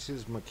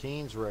releases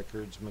McCain's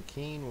records.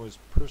 McCain was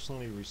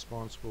personally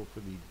responsible for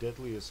the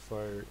deadliest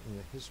fire in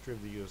the history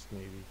of the U.S.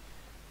 Navy.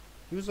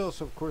 He was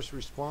also, of course,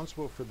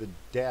 responsible for the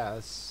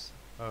deaths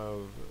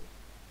of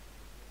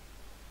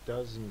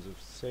dozens of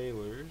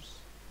sailors.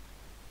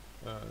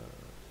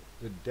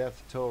 The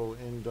death toll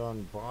in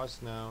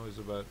Donbass now is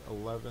about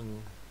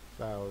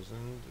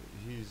 11,000.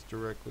 He's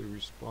directly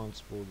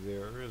responsible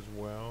there as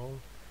well.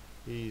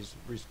 He's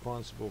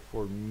responsible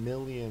for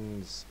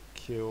millions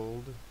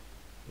killed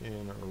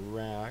in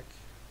Iraq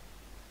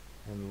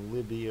and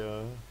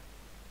Libya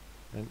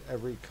and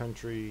every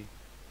country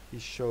he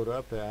showed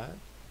up at.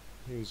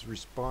 He was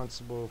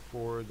responsible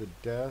for the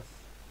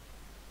death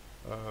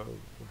of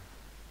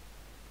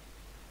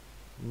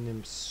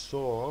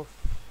Nemtsov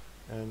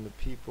and the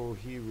people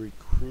he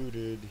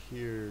recruited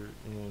here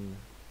in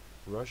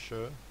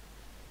Russia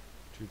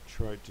to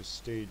try to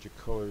stage a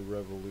color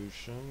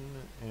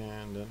revolution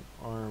and an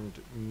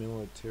armed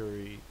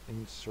military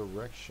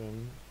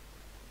insurrection,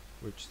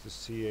 which the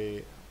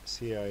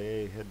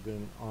CIA had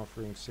been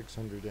offering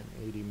 $680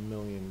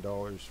 million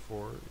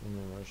for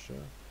in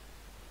Russia,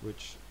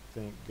 which,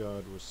 thank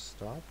God, was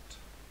stopped.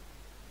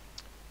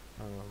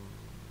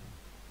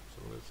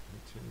 So let's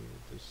continue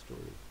with this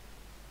story.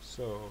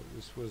 So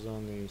this was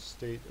on the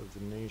State of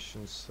the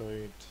Nation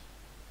site,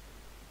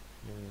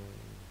 and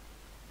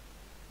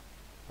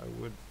I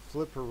would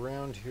flip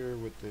around here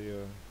with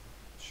the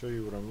show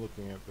you what I'm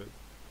looking at, but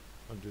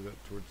I'll do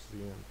that towards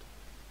the end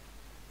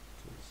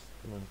because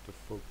I'm gonna have to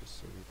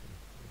focus everything.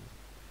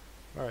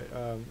 All right,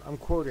 I'm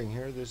quoting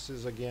here. This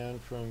is again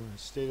from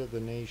State of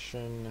the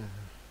Nation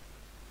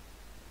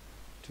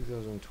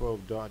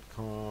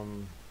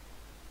 2012.com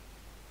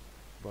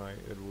by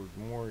Edward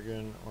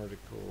Morgan.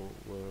 Article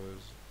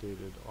was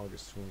dated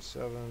August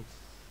 27th,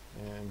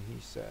 and he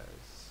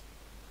says,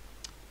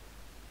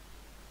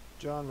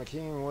 John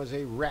McCain was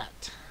a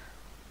rat,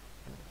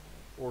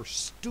 or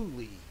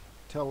stoolie,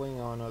 telling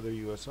on other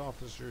U.S.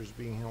 officers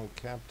being held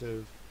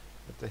captive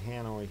at the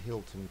Hanoi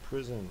Hilton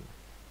prison.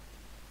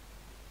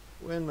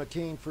 When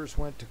McCain first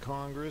went to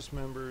Congress,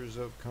 members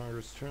of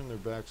Congress turned their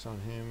backs on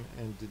him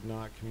and did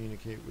not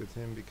communicate with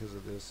him because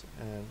of this,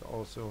 and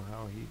also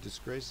how he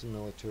disgraced the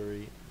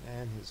military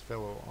and his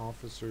fellow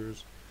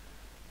officers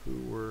who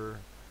were...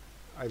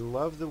 I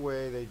love the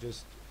way they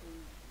just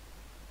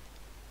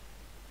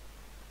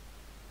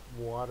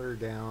water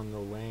down the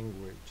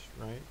language,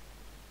 right?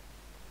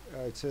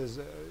 It says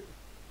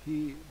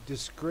he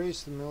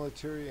disgraced the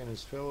military and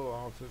his fellow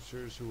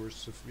officers who were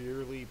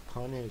severely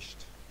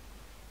punished.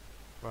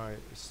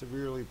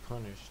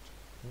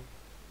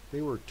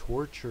 They were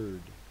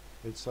tortured.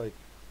 It's like,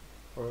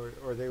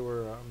 or they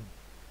were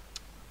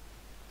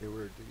the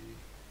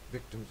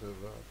victims of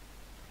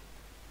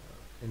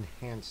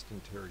enhanced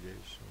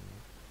interrogation.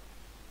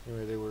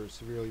 Anyway, they were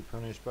severely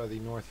punished by the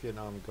North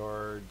Vietnam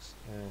Guards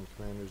and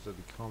commanders of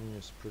the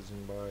communist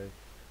prison by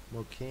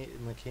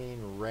McCain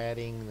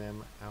ratting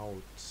them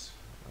out.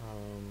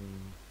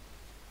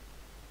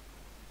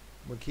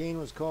 McCain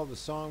was called the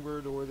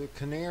songbird or the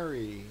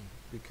canary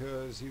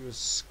because he was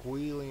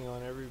squealing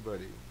on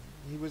everybody.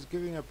 He was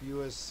giving up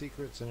U.S.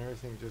 secrets and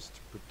everything just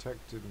to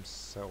protect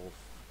himself,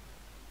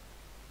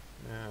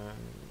 and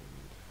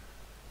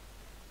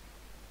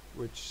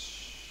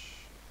which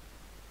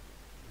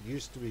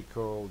used to be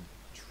called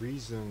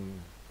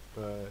treason,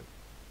 but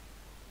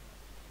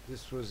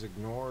this was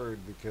ignored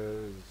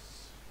because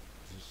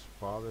his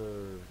father,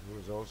 who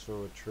was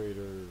also a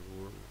traitor,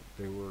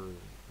 they were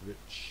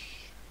rich.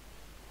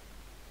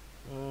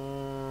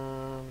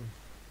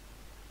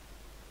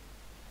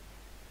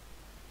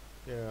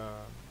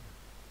 Yeah,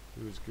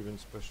 he was given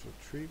special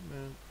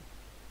treatment.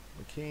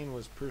 McCain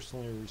was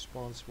personally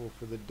responsible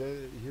for the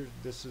here.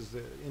 This is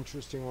the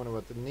interesting one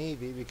about the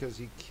Navy, because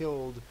he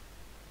killed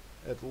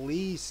at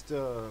least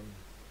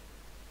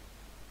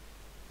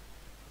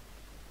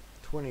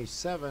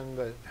 27,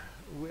 but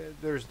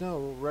there's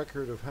no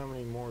record of how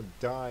many more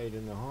died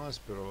in the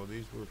hospital.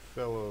 These were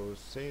fellow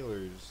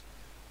sailors.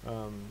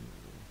 A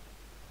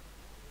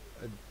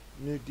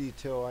new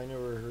detail I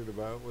never heard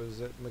about was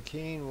that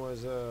McCain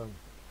was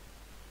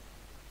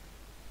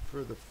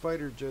for the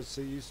fighter jets,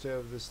 they used to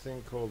have this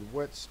thing called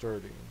wet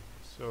starting.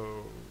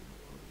 So,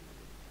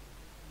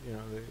 you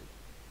know, they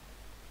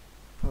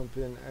pump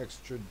in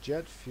extra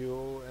jet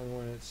fuel, and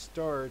when it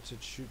starts,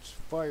 it shoots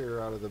fire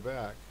out of the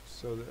back.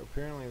 So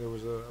apparently there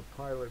was a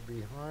pilot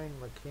behind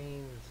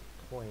McCain's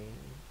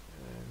plane,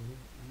 and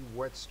he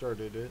wet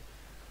started it,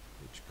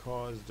 which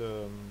caused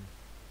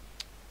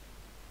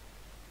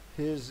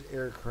his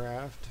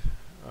aircraft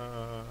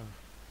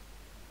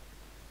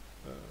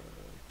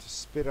to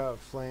spit out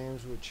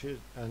flames, which hit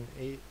an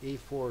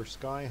A4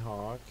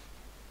 Skyhawk.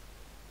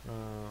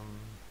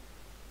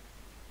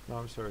 No,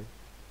 I'm sorry.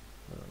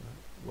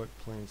 What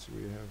planes do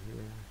we have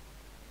here?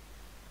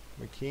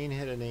 McCain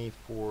had an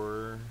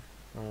A4.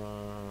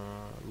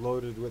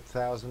 loaded with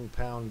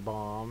 1,000-pound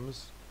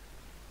bombs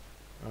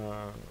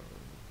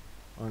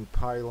on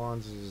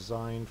pylons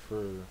designed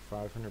for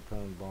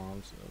 500-pound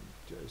bombs.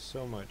 There's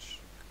so much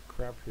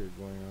crap here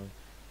going on.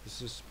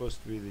 This is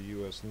supposed to be the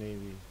U.S.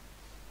 Navy.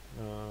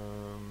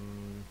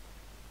 Alright.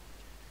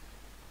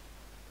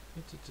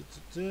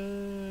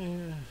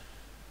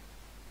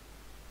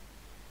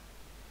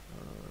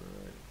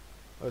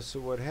 So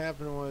what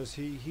happened was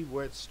he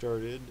wet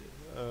started.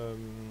 The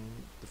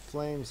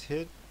flames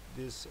hit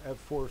this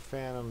F-4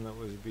 Phantom that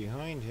was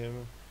behind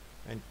him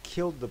and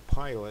killed the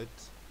pilot.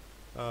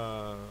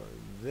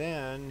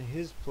 Then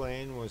his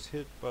plane was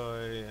hit by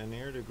an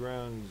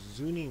air-to-ground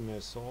Zuni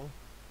missile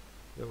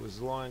that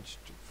was launched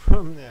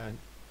from that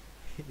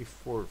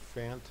F-4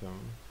 Phantom,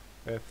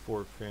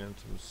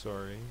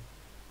 sorry.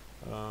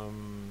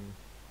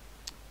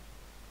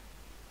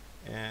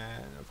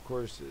 And of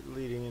course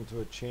leading into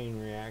a chain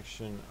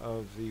reaction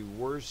of the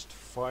worst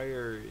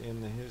fire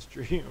in the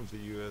history of the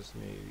U.S.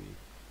 Navy.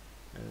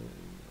 And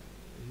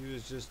he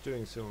was just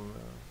doing some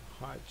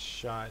hot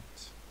shot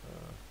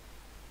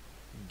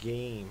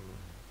game,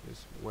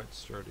 this wet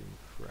starting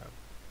crap.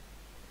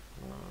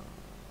 What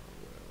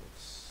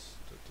else?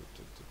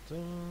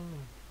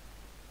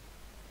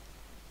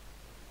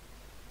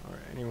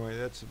 Alright, anyway,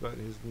 that's about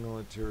his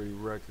military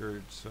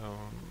records.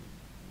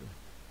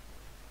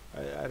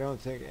 I don't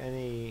think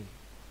any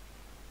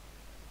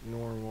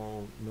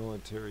normal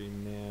military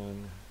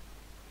man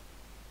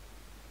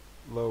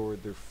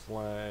lowered their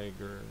flag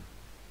or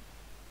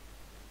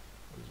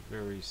was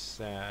very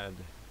sad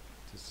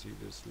to see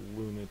this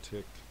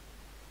lunatic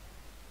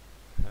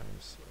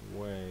pass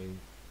away.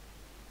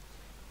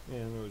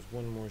 And there was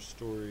one more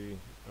story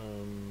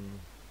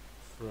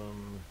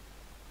from,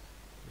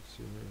 let's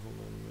see here, hold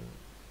on a minute.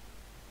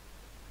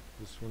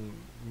 This one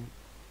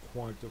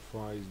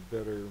quantifies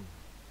better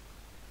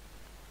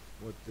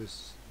what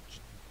this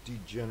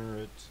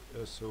degenerate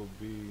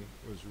SOB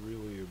was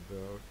really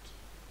about.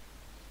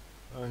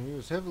 He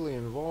was heavily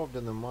involved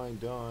in the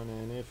Maidan,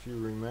 and if you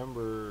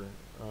remember,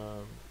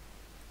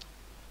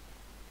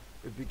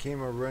 it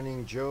became a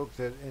running joke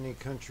that any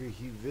country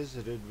he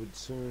visited would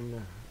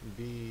soon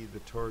be the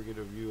target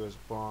of U.S.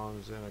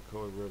 bombs and a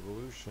color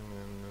revolution,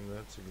 and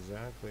that's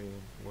exactly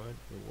what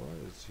it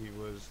was. He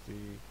was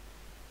the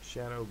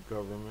shadow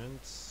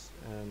governments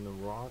and the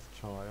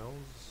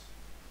Rothschilds'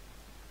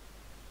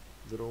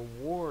 little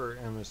war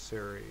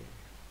emissary.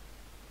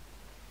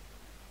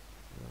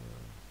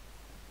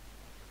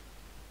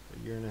 A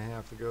year and a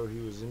half ago he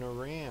was in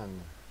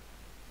Iran.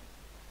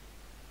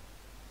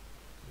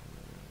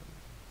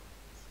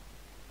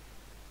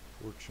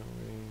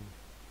 Fortunately,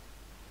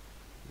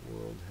 the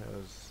world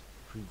has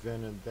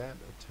prevented that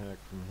attack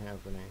from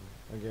happening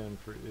again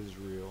for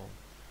Israel.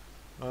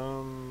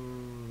 Oh,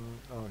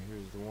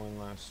 here's the one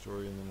last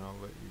story, and then I'll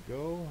let you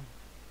go.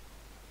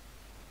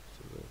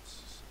 So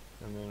that's,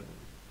 and then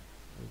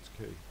it's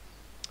okay.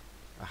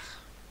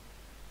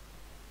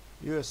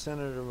 U.S.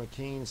 Senator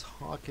McCain's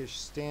hawkish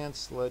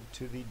stance led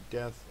to the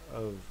death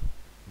of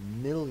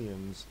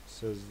millions,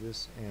 says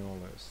this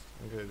analyst.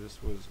 Okay,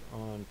 this was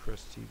on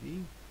Press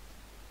TV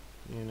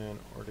in an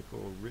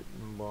article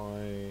written by,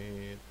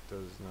 it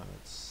does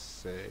not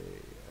say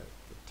at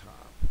the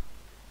top.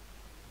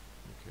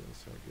 Okay,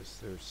 so I guess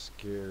they're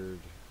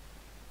scared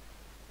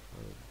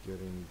of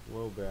getting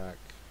blowback.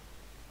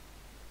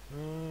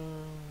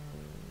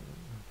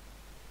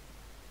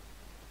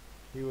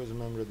 He was a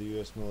member of the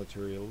U.S.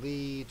 military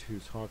elite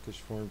whose hawkish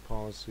foreign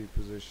policy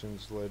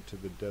positions led to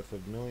the death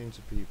of millions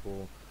of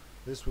people.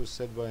 This was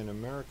said by an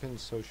American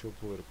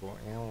social-political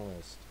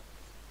analyst.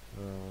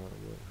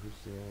 Who's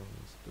the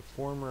analyst? The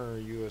former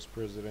U.S.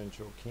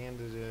 presidential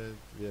candidate,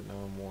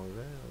 Vietnam War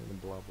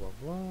vet, blah, blah,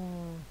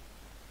 blah.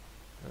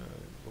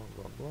 Blah,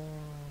 blah, blah.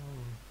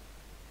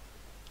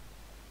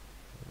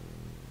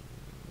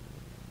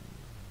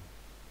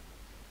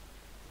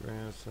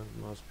 Grants that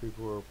most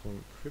people are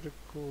openly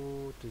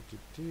critical. Okay.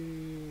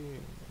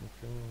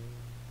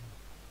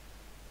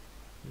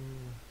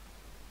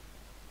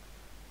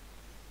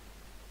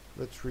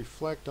 Let's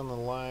reflect on the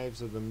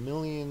lives of the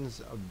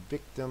millions of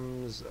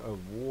victims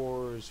of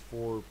wars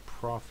for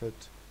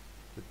profit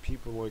that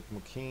people like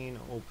McCain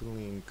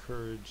openly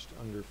encouraged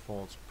under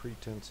false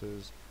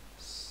pretenses,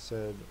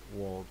 said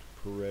Walt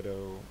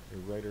Pareto, a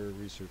writer,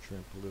 researcher,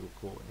 and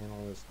political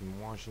analyst in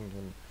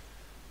Washington.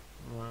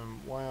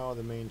 While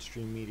the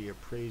mainstream media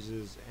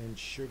praises and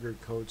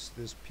sugarcoats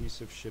this piece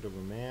of shit of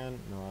a man,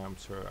 no, I'm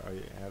sorry,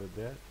 I added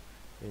that,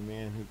 a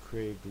man who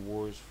craved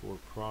wars for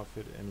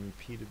profit and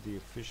impeded the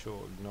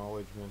official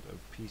acknowledgement of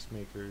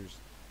peacemakers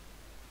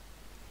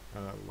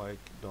like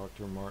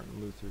Dr. Martin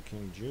Luther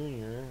King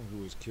Jr.,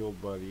 who was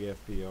killed by the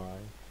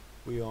FBI.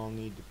 We all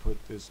need to put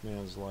this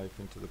man's life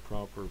into the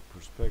proper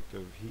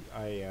perspective.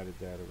 I added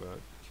that about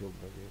killed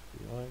by the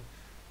FBI.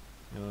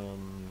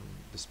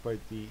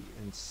 Despite the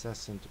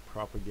incessant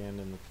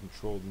propaganda in the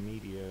controlled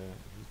media,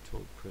 he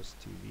told Press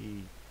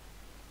TV,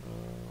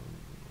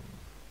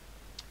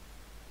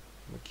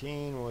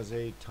 McCain was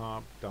a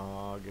top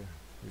dog.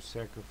 who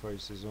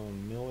sacrificed his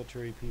own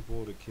military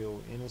people to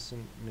kill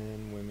innocent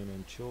men, women,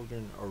 and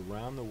children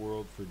around the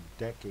world for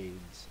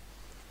decades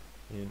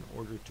in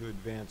order to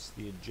advance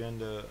the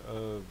agenda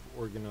of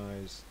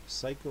organized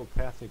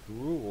psychopathic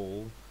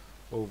rule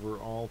over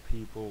all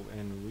people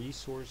and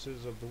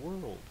resources of the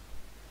world.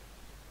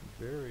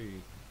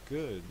 Very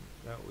good.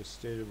 That was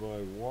stated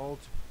by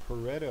Walt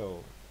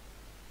Pareto.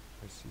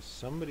 I see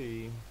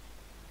somebody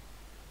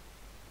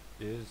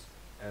is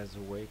as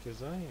awake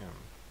as I am.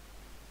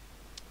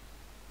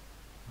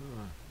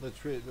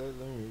 Let's read. Let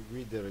me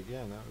read that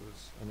again. That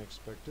was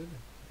unexpected.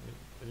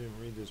 I didn't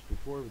read this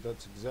before, but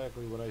that's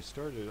exactly what I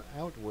started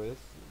out with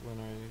when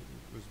I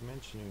was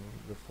mentioning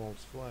the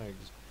false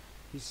flags.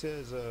 He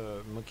says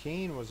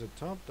McCain was a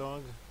top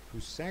dog who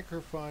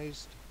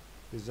sacrificed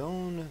his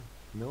own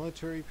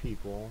military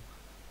people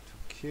to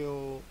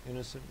kill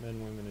innocent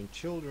men, women, and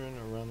children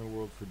around the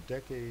world for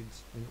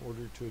decades in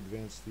order to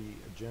advance the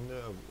agenda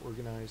of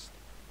organized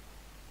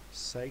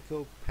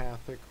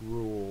psychopathic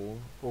rule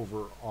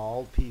over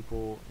all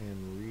people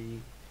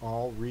and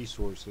all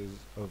resources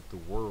of the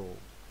world.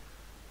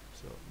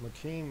 So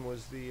McCain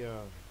was the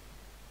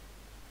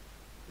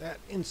that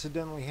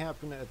incidentally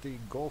happened at the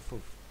Gulf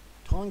of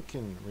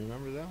Tonkin.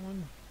 Remember that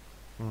one?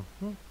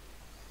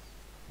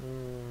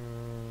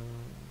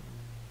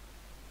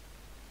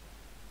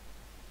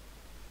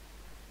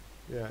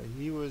 Yeah,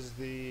 he was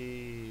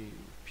the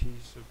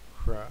piece of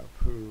crap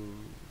who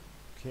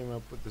came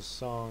up with the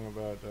song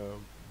about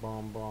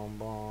bomb, bomb,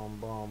 bomb,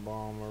 bomb,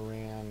 bomb,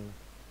 Iran,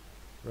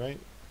 right?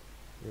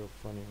 Real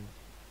funny.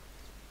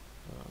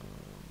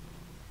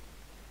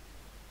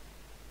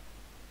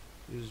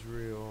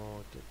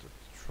 Israel,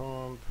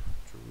 Trump,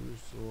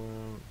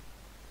 Jerusalem.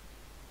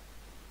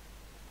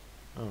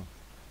 Oh,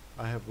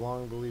 I have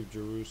long believed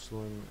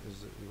Jerusalem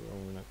is. Oh,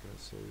 we're not going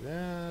to say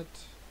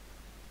that.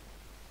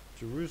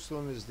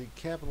 Jerusalem is the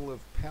capital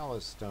of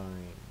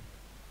Palestine.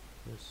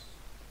 Yes.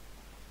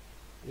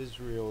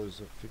 Israel is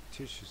a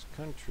fictitious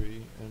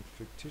country, and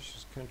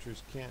fictitious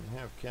countries can't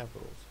have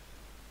capitals.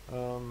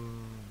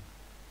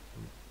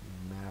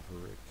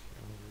 Maverick.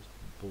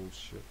 Oh,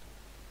 bullshit.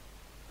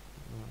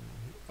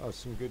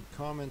 Some good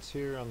comments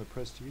here on the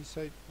Press TV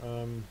site.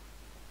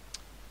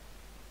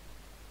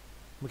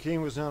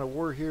 McCain was not a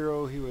war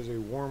hero. He was a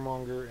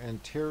warmonger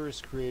and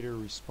terrorist creator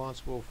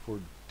responsible for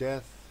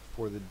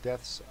the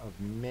deaths of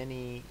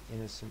many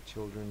innocent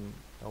children,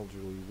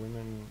 elderly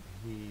women.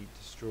 He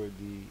destroyed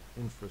the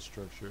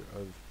infrastructure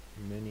of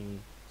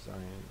many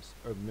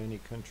many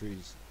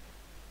countries.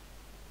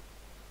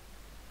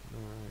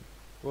 Alright.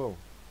 Whoa.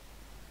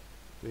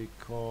 They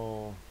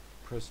call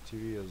Press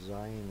TV a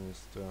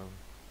Zionist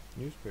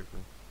newspaper.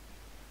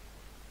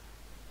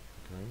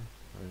 Okay.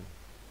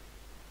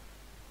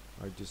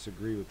 I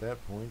disagree with that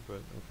point,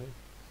 but okay.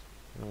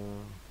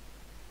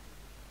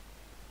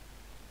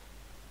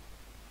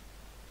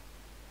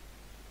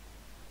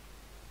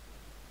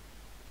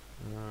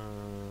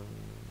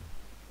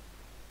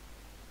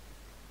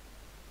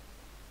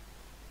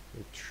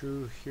 A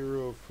true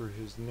hero for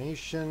his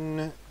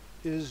nation,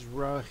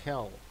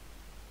 Israel.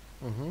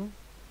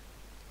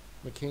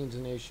 McCain's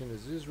nation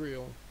is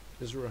Israel.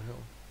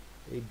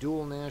 A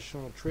dual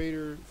national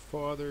traitor,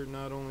 father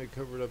not only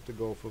covered up the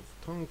Gulf of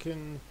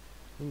Tonkin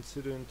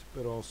incident,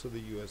 but also the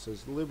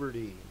USS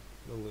Liberty.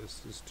 The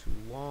list is too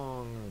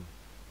long.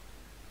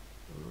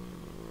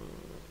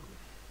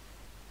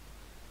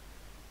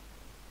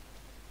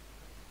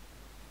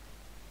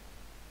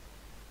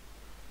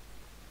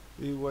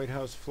 The White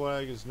House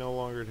flag is no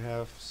longer at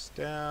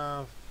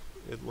half-staff.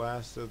 It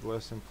lasted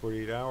less than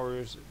 48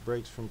 hours. It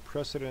breaks from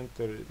precedent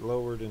that it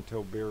lowered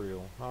until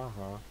burial.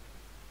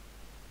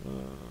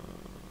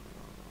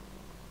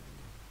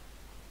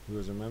 He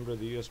was a member of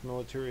the U.S.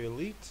 military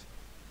elite.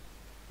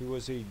 He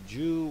was a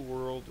Jew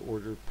world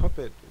order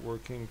puppet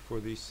working for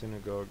the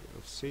synagogue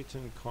of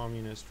Satan,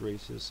 communist,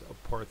 racist,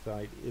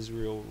 apartheid,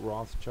 Israel,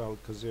 Rothschild,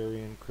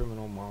 Khazarian,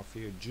 criminal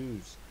mafia,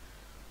 Jews.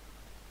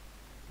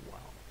 Wow.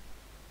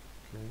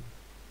 Okay.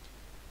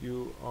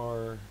 You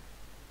are...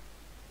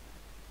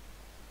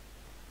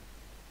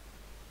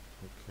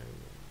 Okay,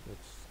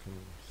 that's kind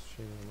of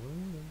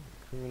shame.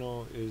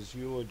 Criminal is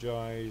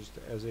eulogized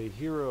as a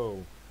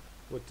hero.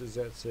 What does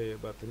that say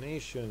about the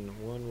nation?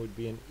 One would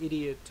be an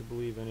idiot to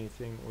believe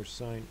anything or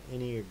sign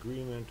any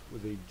agreement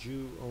with a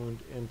Jew-owned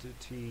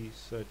entity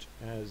such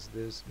as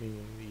this,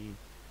 meaning the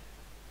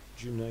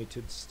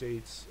United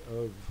States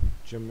of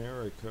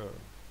Jamaica.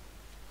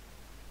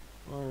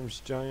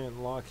 Arms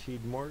giant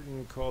Lockheed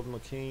Martin called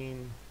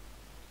McCain.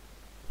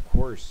 Of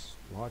course,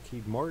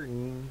 Lockheed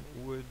Martin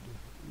would...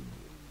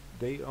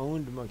 They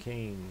owned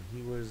McCain.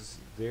 He was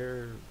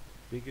their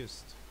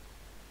biggest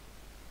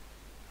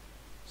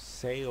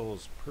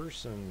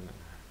salesperson,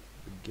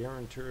 the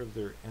guarantor of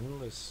their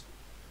endless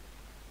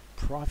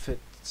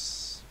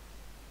profits.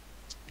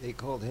 They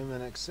called him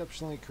an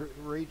exceptionally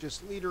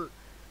courageous leader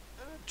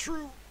and a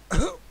true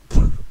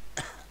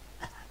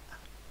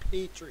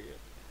patriot.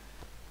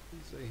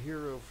 He's a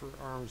hero for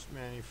arms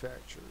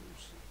manufacturers.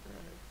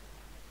 Right.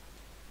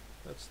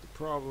 That's the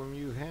problem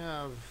you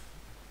have.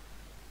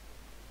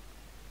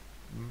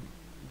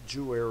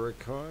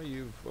 Jewerica,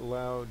 you've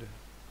allowed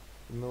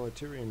the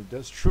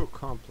military-industrial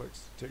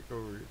complex to take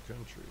over your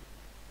country.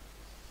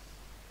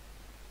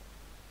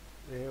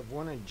 They have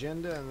one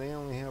agenda and they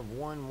only have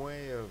one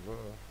way of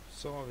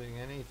solving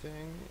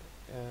anything,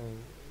 and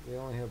they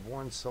only have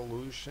one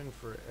solution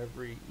for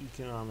every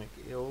economic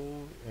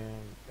ill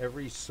and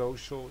every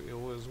social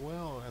ill as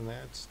well, and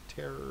that's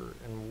terror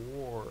and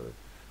war,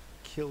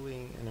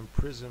 killing and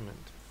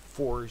imprisonment,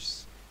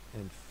 force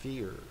and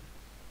fear.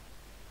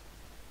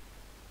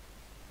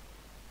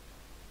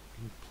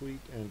 Complete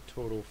and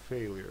total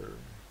failure.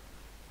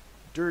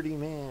 Dirty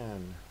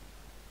man.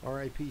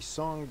 R.I.P.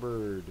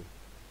 Songbird.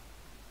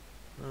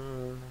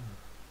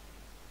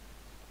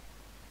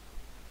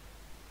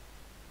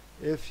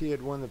 If he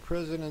had won the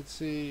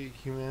presidency,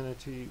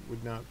 humanity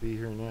would not be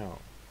here now.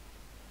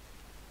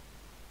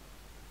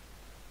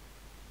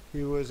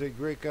 He was a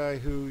great guy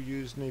who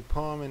used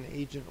napalm and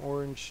Agent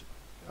Orange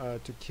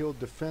to kill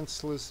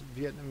defenseless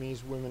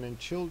Vietnamese women and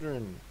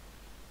children.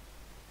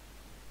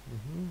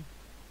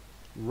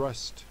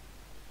 Rust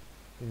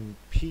in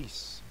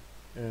peace,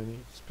 and he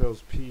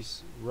spells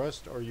peace,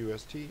 rust,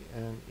 R-U-S-T,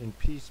 and in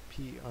peace,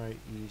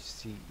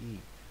 P-I-E-C-E.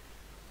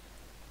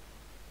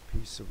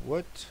 Peace of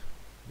what?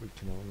 We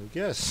can only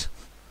guess.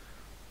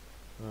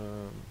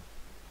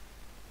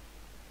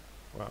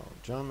 Wow.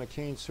 John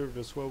McCain served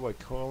us well by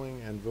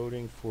calling and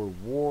voting for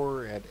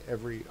war at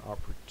every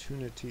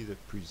opportunity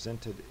that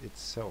presented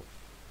itself.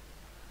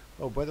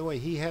 Oh, by the way,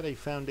 he had a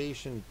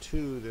foundation,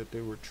 too, that they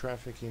were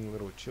trafficking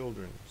little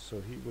children. So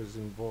he was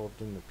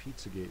involved in the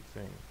Pizzagate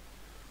thing.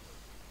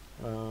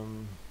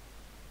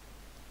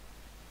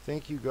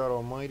 Thank you, God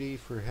Almighty,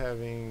 for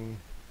having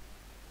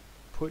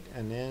put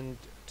an end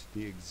to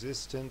the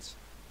existence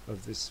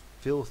of this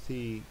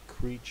filthy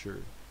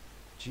creature.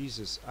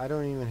 Jesus, I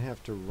don't even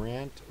have to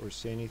rant or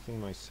say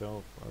anything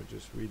myself. I'll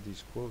just read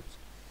these quotes.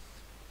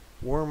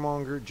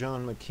 Warmonger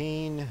John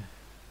McCain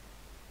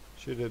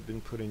should have been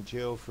put in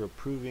jail for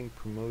approving,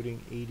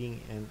 promoting,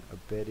 aiding, and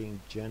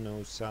abetting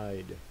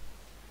genocide.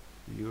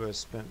 The U.S.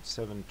 spent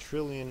 $7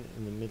 trillion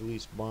in the Middle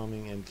East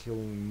bombing and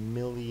killing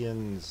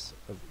millions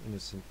of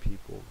innocent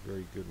people.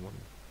 Very good one.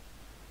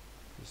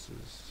 This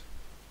is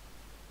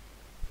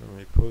from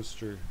a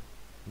poster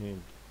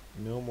named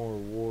No More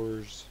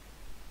Wars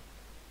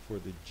for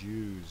the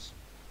Jews.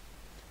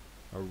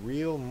 A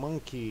real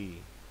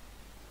monkey.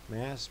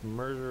 Mass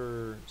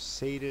murderer,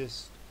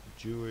 sadist,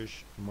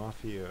 Jewish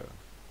mafia.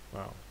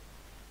 Wow.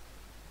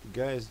 The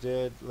guy is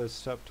dead. Let's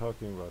stop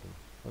talking about him.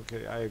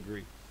 Okay, I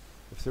agree.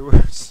 If there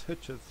were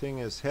such a thing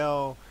as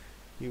hell,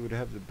 he would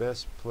have the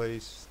best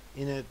place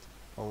in it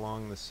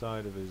along the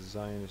side of his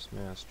Zionist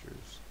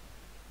masters.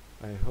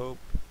 I hope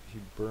he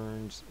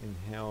burns in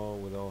hell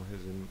with all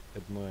his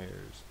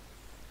admirers.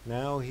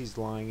 Now he's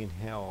lying in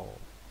hell.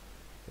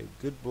 A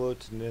good blow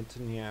to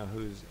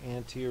Netanyahu's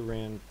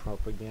anti-Iran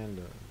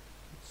propaganda.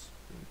 It's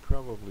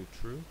probably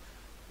true.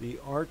 The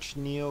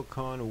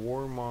arch-neocon,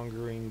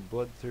 warmongering,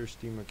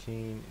 bloodthirsty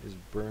McCain is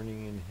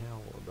burning in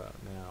hell about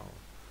now.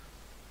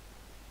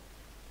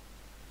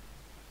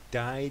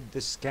 Died the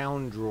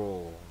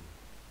scoundrel.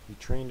 He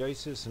trained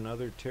ISIS and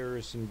other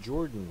terrorists in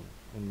Jordan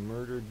and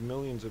murdered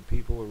millions of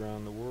people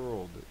around the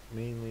world,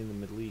 mainly in the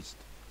Middle East.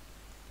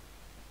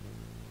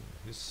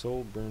 His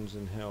soul burns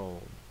in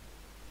hell.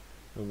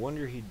 No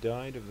wonder he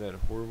died of that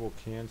horrible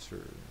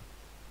cancer.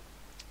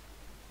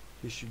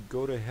 He should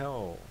go to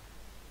hell.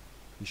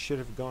 He should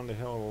have gone to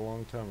hell a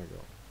long time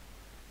ago.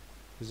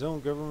 His own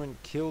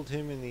government killed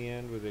him in the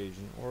end with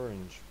Agent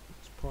Orange.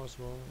 It's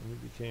possible. He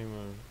became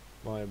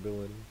a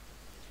liability.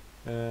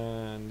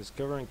 And this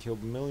government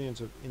killed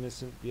millions of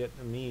innocent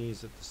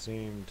Vietnamese at the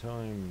same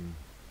time.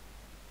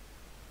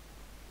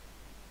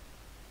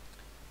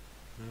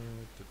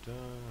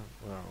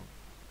 Wow.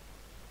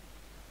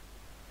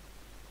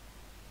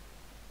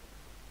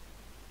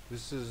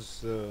 This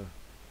is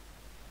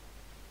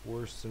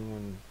worse than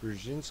when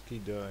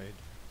Brzezinski died.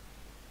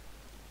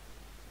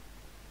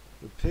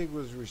 The pig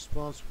was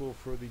responsible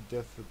for the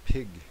death of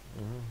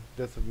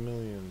death of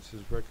millions.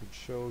 His records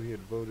show he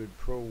had voted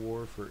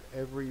pro-war for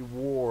every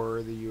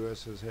war the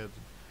U.S. has had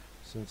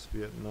since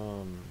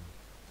Vietnam.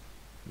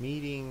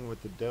 Meeting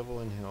with the devil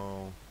in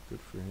hell.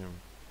 Good for him.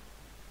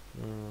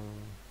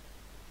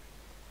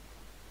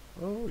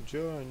 Oh,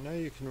 John, now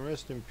you can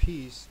rest in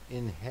peace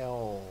in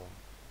hell.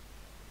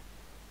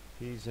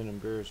 He's an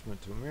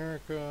embarrassment to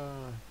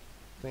America.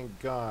 Thank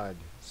God,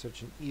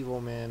 such an evil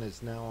man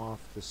is now off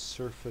the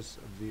surface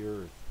of the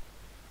earth.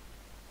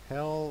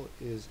 Hell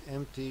is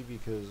empty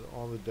because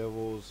all the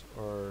devils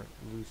are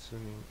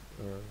loosening.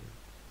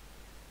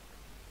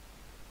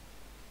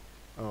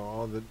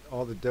 All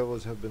the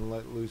devils have been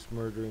let loose,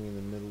 murdering in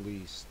the Middle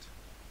East.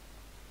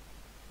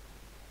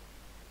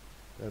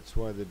 That's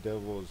why the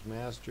devil's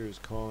master is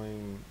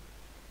calling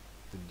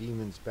the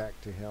demons back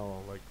to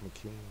hell, like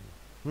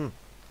McCain.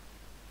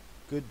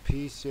 Good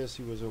peace. Yes,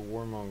 he was a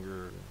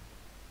warmonger.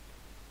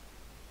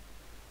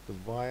 The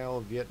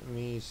vile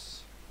Vietnamese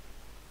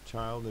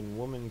child and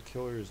woman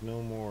killer is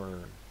no more.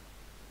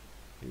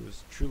 He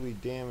was truly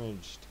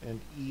damaged and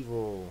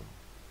evil.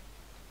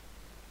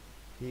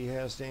 He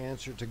has to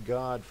answer to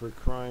God for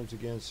crimes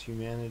against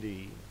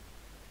humanity.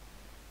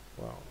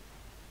 Wow.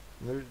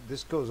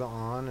 This goes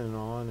on and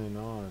on and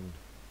on.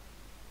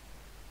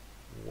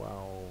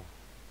 Wow.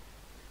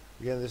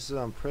 Again, this is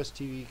on Press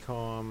TV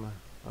Com.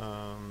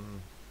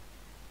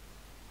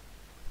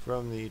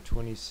 From the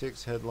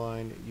 26th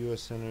headline,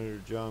 U.S.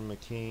 Senator John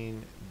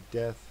McCain,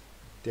 death,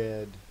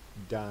 dead,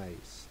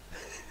 dies.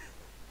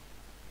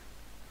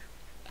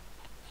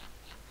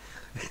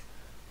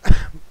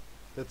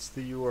 That's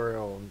the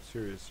URL, I'm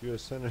serious.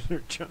 U.S.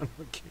 Senator John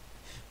McCain,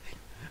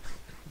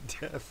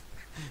 death,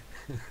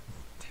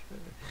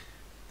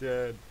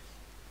 dead,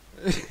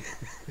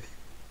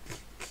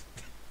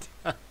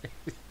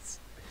 dies.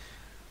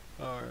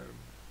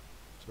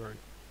 Sorry.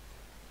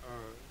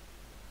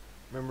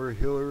 Remember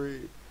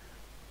Hillary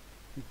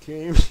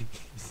became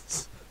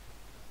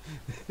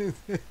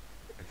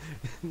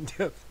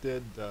death,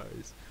 dead,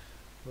 dies.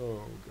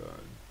 Oh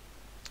God.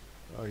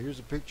 Here's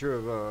a picture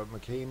of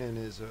McCain and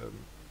his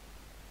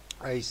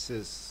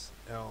ISIS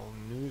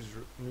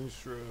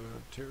al-Nusra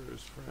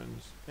terrorist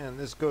friends. And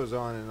this goes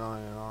on and on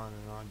and on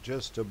and on.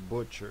 Just a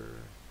butcher.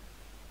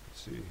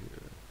 Let's see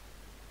here.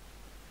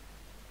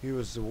 He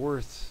was the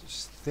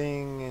worst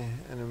thing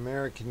an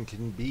American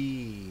can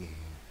be.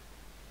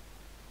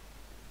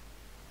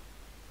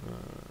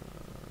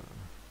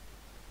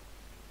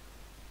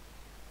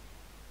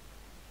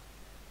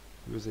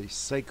 He was a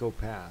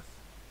psychopath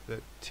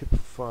that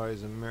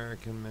typifies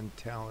American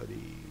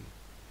mentality.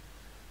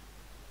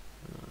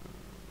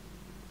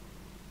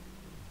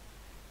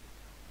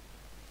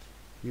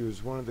 He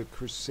was one of the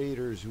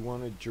crusaders who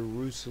wanted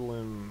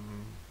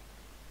Jerusalem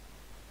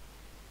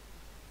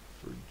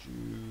for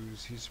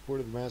Jews. He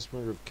supported the mass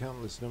murder of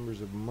countless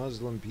numbers of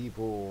Muslim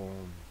people.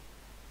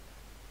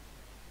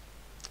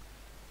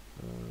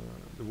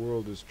 The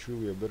world is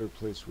truly a better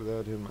place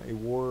without him. A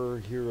war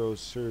hero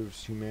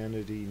serves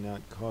humanity,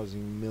 not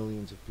causing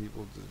millions of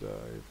people to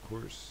die. Of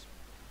course,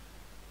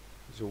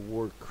 he's a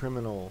war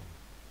criminal.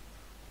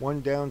 One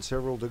down,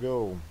 several to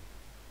go.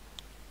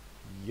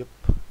 Yep.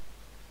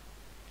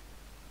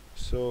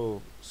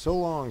 So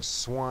long,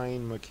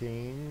 swine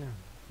McCain.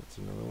 That's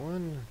another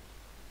one.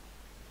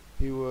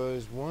 He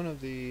was one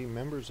of the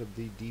members of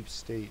the deep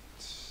state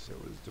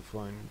that was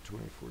defined in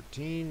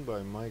 2014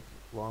 by Mike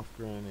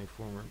Lofgren, a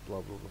former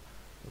blah blah blah.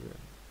 Okay.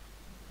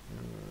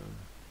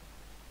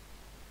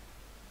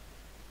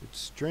 It's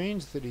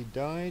strange that he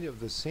died of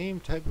the same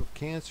type of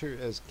cancer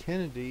as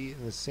Kennedy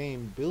in the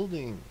same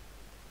building.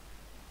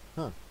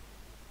 Huh.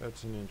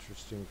 That's an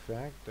interesting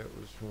fact. That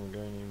was from a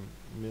guy named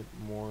Mitt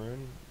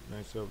Moran.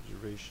 Nice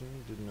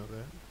observation. Didn't know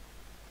that.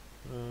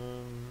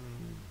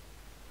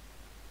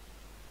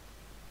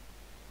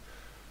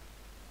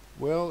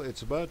 Well,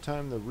 it's about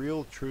time the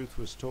real truth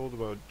was told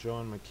about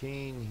John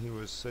McCain. He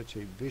was such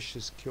a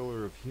vicious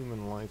killer of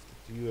human life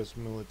that the U.S.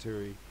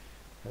 military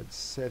had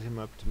set him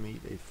up to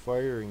meet a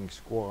firing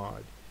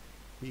squad.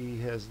 He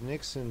has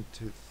Nixon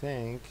to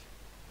thank,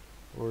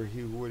 or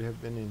he would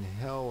have been in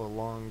hell a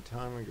long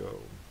time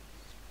ago.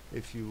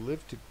 If you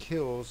live to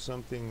kill,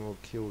 something will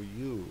kill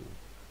you.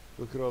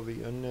 Look at all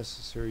the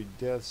unnecessary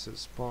deaths that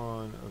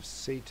spawn of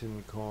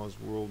Satan cause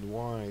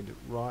worldwide.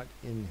 Rot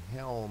in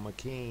hell,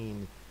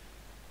 McCain.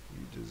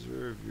 You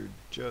deserve your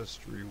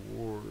just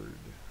reward.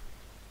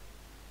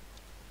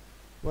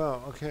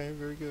 Well, okay,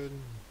 very good.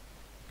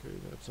 Okay,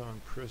 that's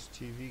on Press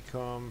TV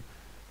Com.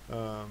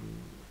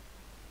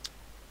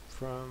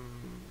 From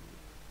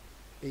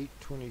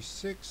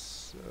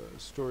 8/26,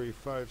 story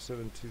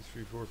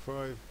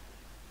 572345.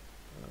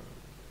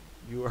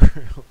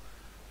 URL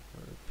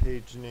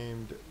page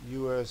named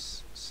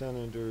U.S.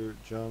 Senator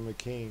John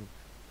McCain.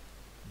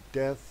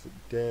 Death,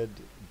 dead,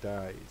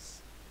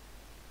 dies.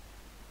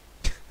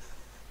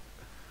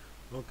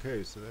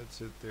 Okay, so that's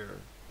it there.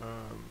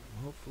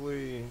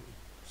 Hopefully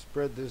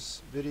spread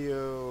this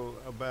video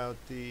about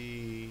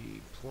the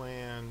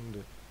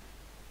planned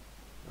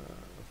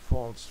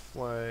false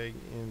flag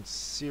in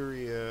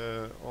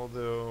Syria,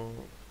 although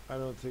I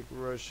don't think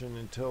Russian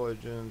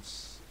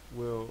intelligence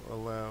will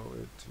allow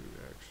it to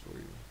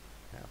actually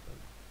happen.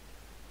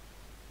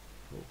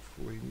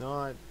 Hopefully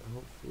not.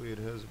 Hopefully it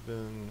has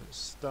been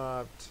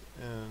stopped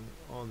and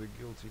all the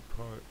guilty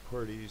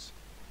parties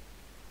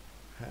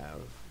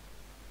have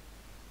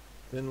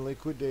been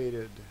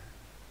liquidated.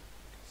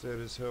 That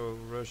is how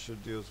Russia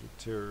deals with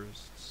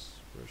terrorists.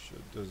 Russia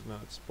does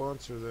not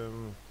sponsor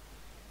them.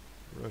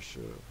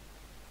 Russia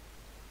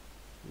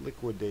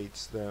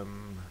liquidates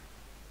them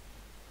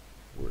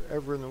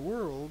wherever in the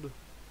world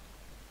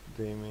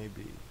they may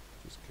be.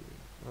 Just kidding.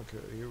 Okay,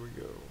 here we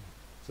go.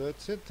 So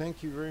that's it.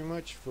 Thank you very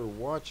much for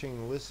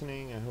watching,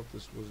 listening. I hope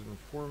this was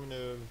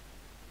informative.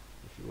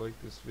 If you like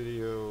this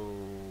video,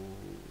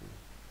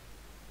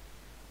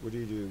 what do?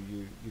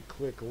 You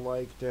click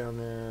like down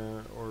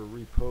there, or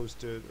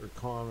repost it, or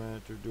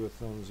comment, or do a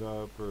thumbs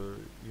up, or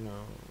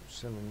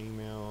send an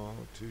email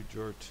to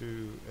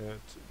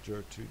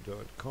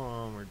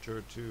jar2@jar2.com or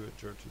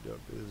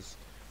jar2@jar2.biz.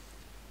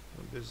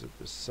 Visit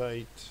the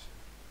site.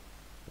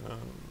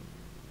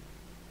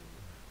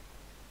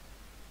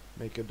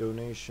 make a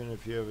donation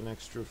if you have an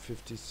extra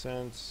 50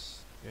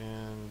 cents,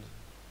 and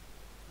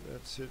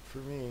that's it for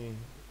me.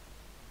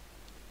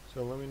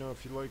 So let me know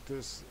if you like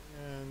this,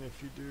 and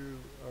if you do,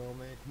 I'll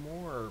make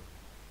more.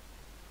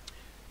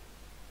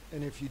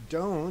 And if you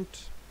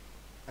don't,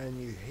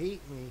 and you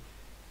hate me,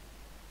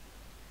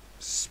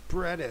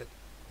 spread it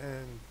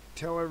and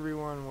tell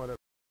everyone what a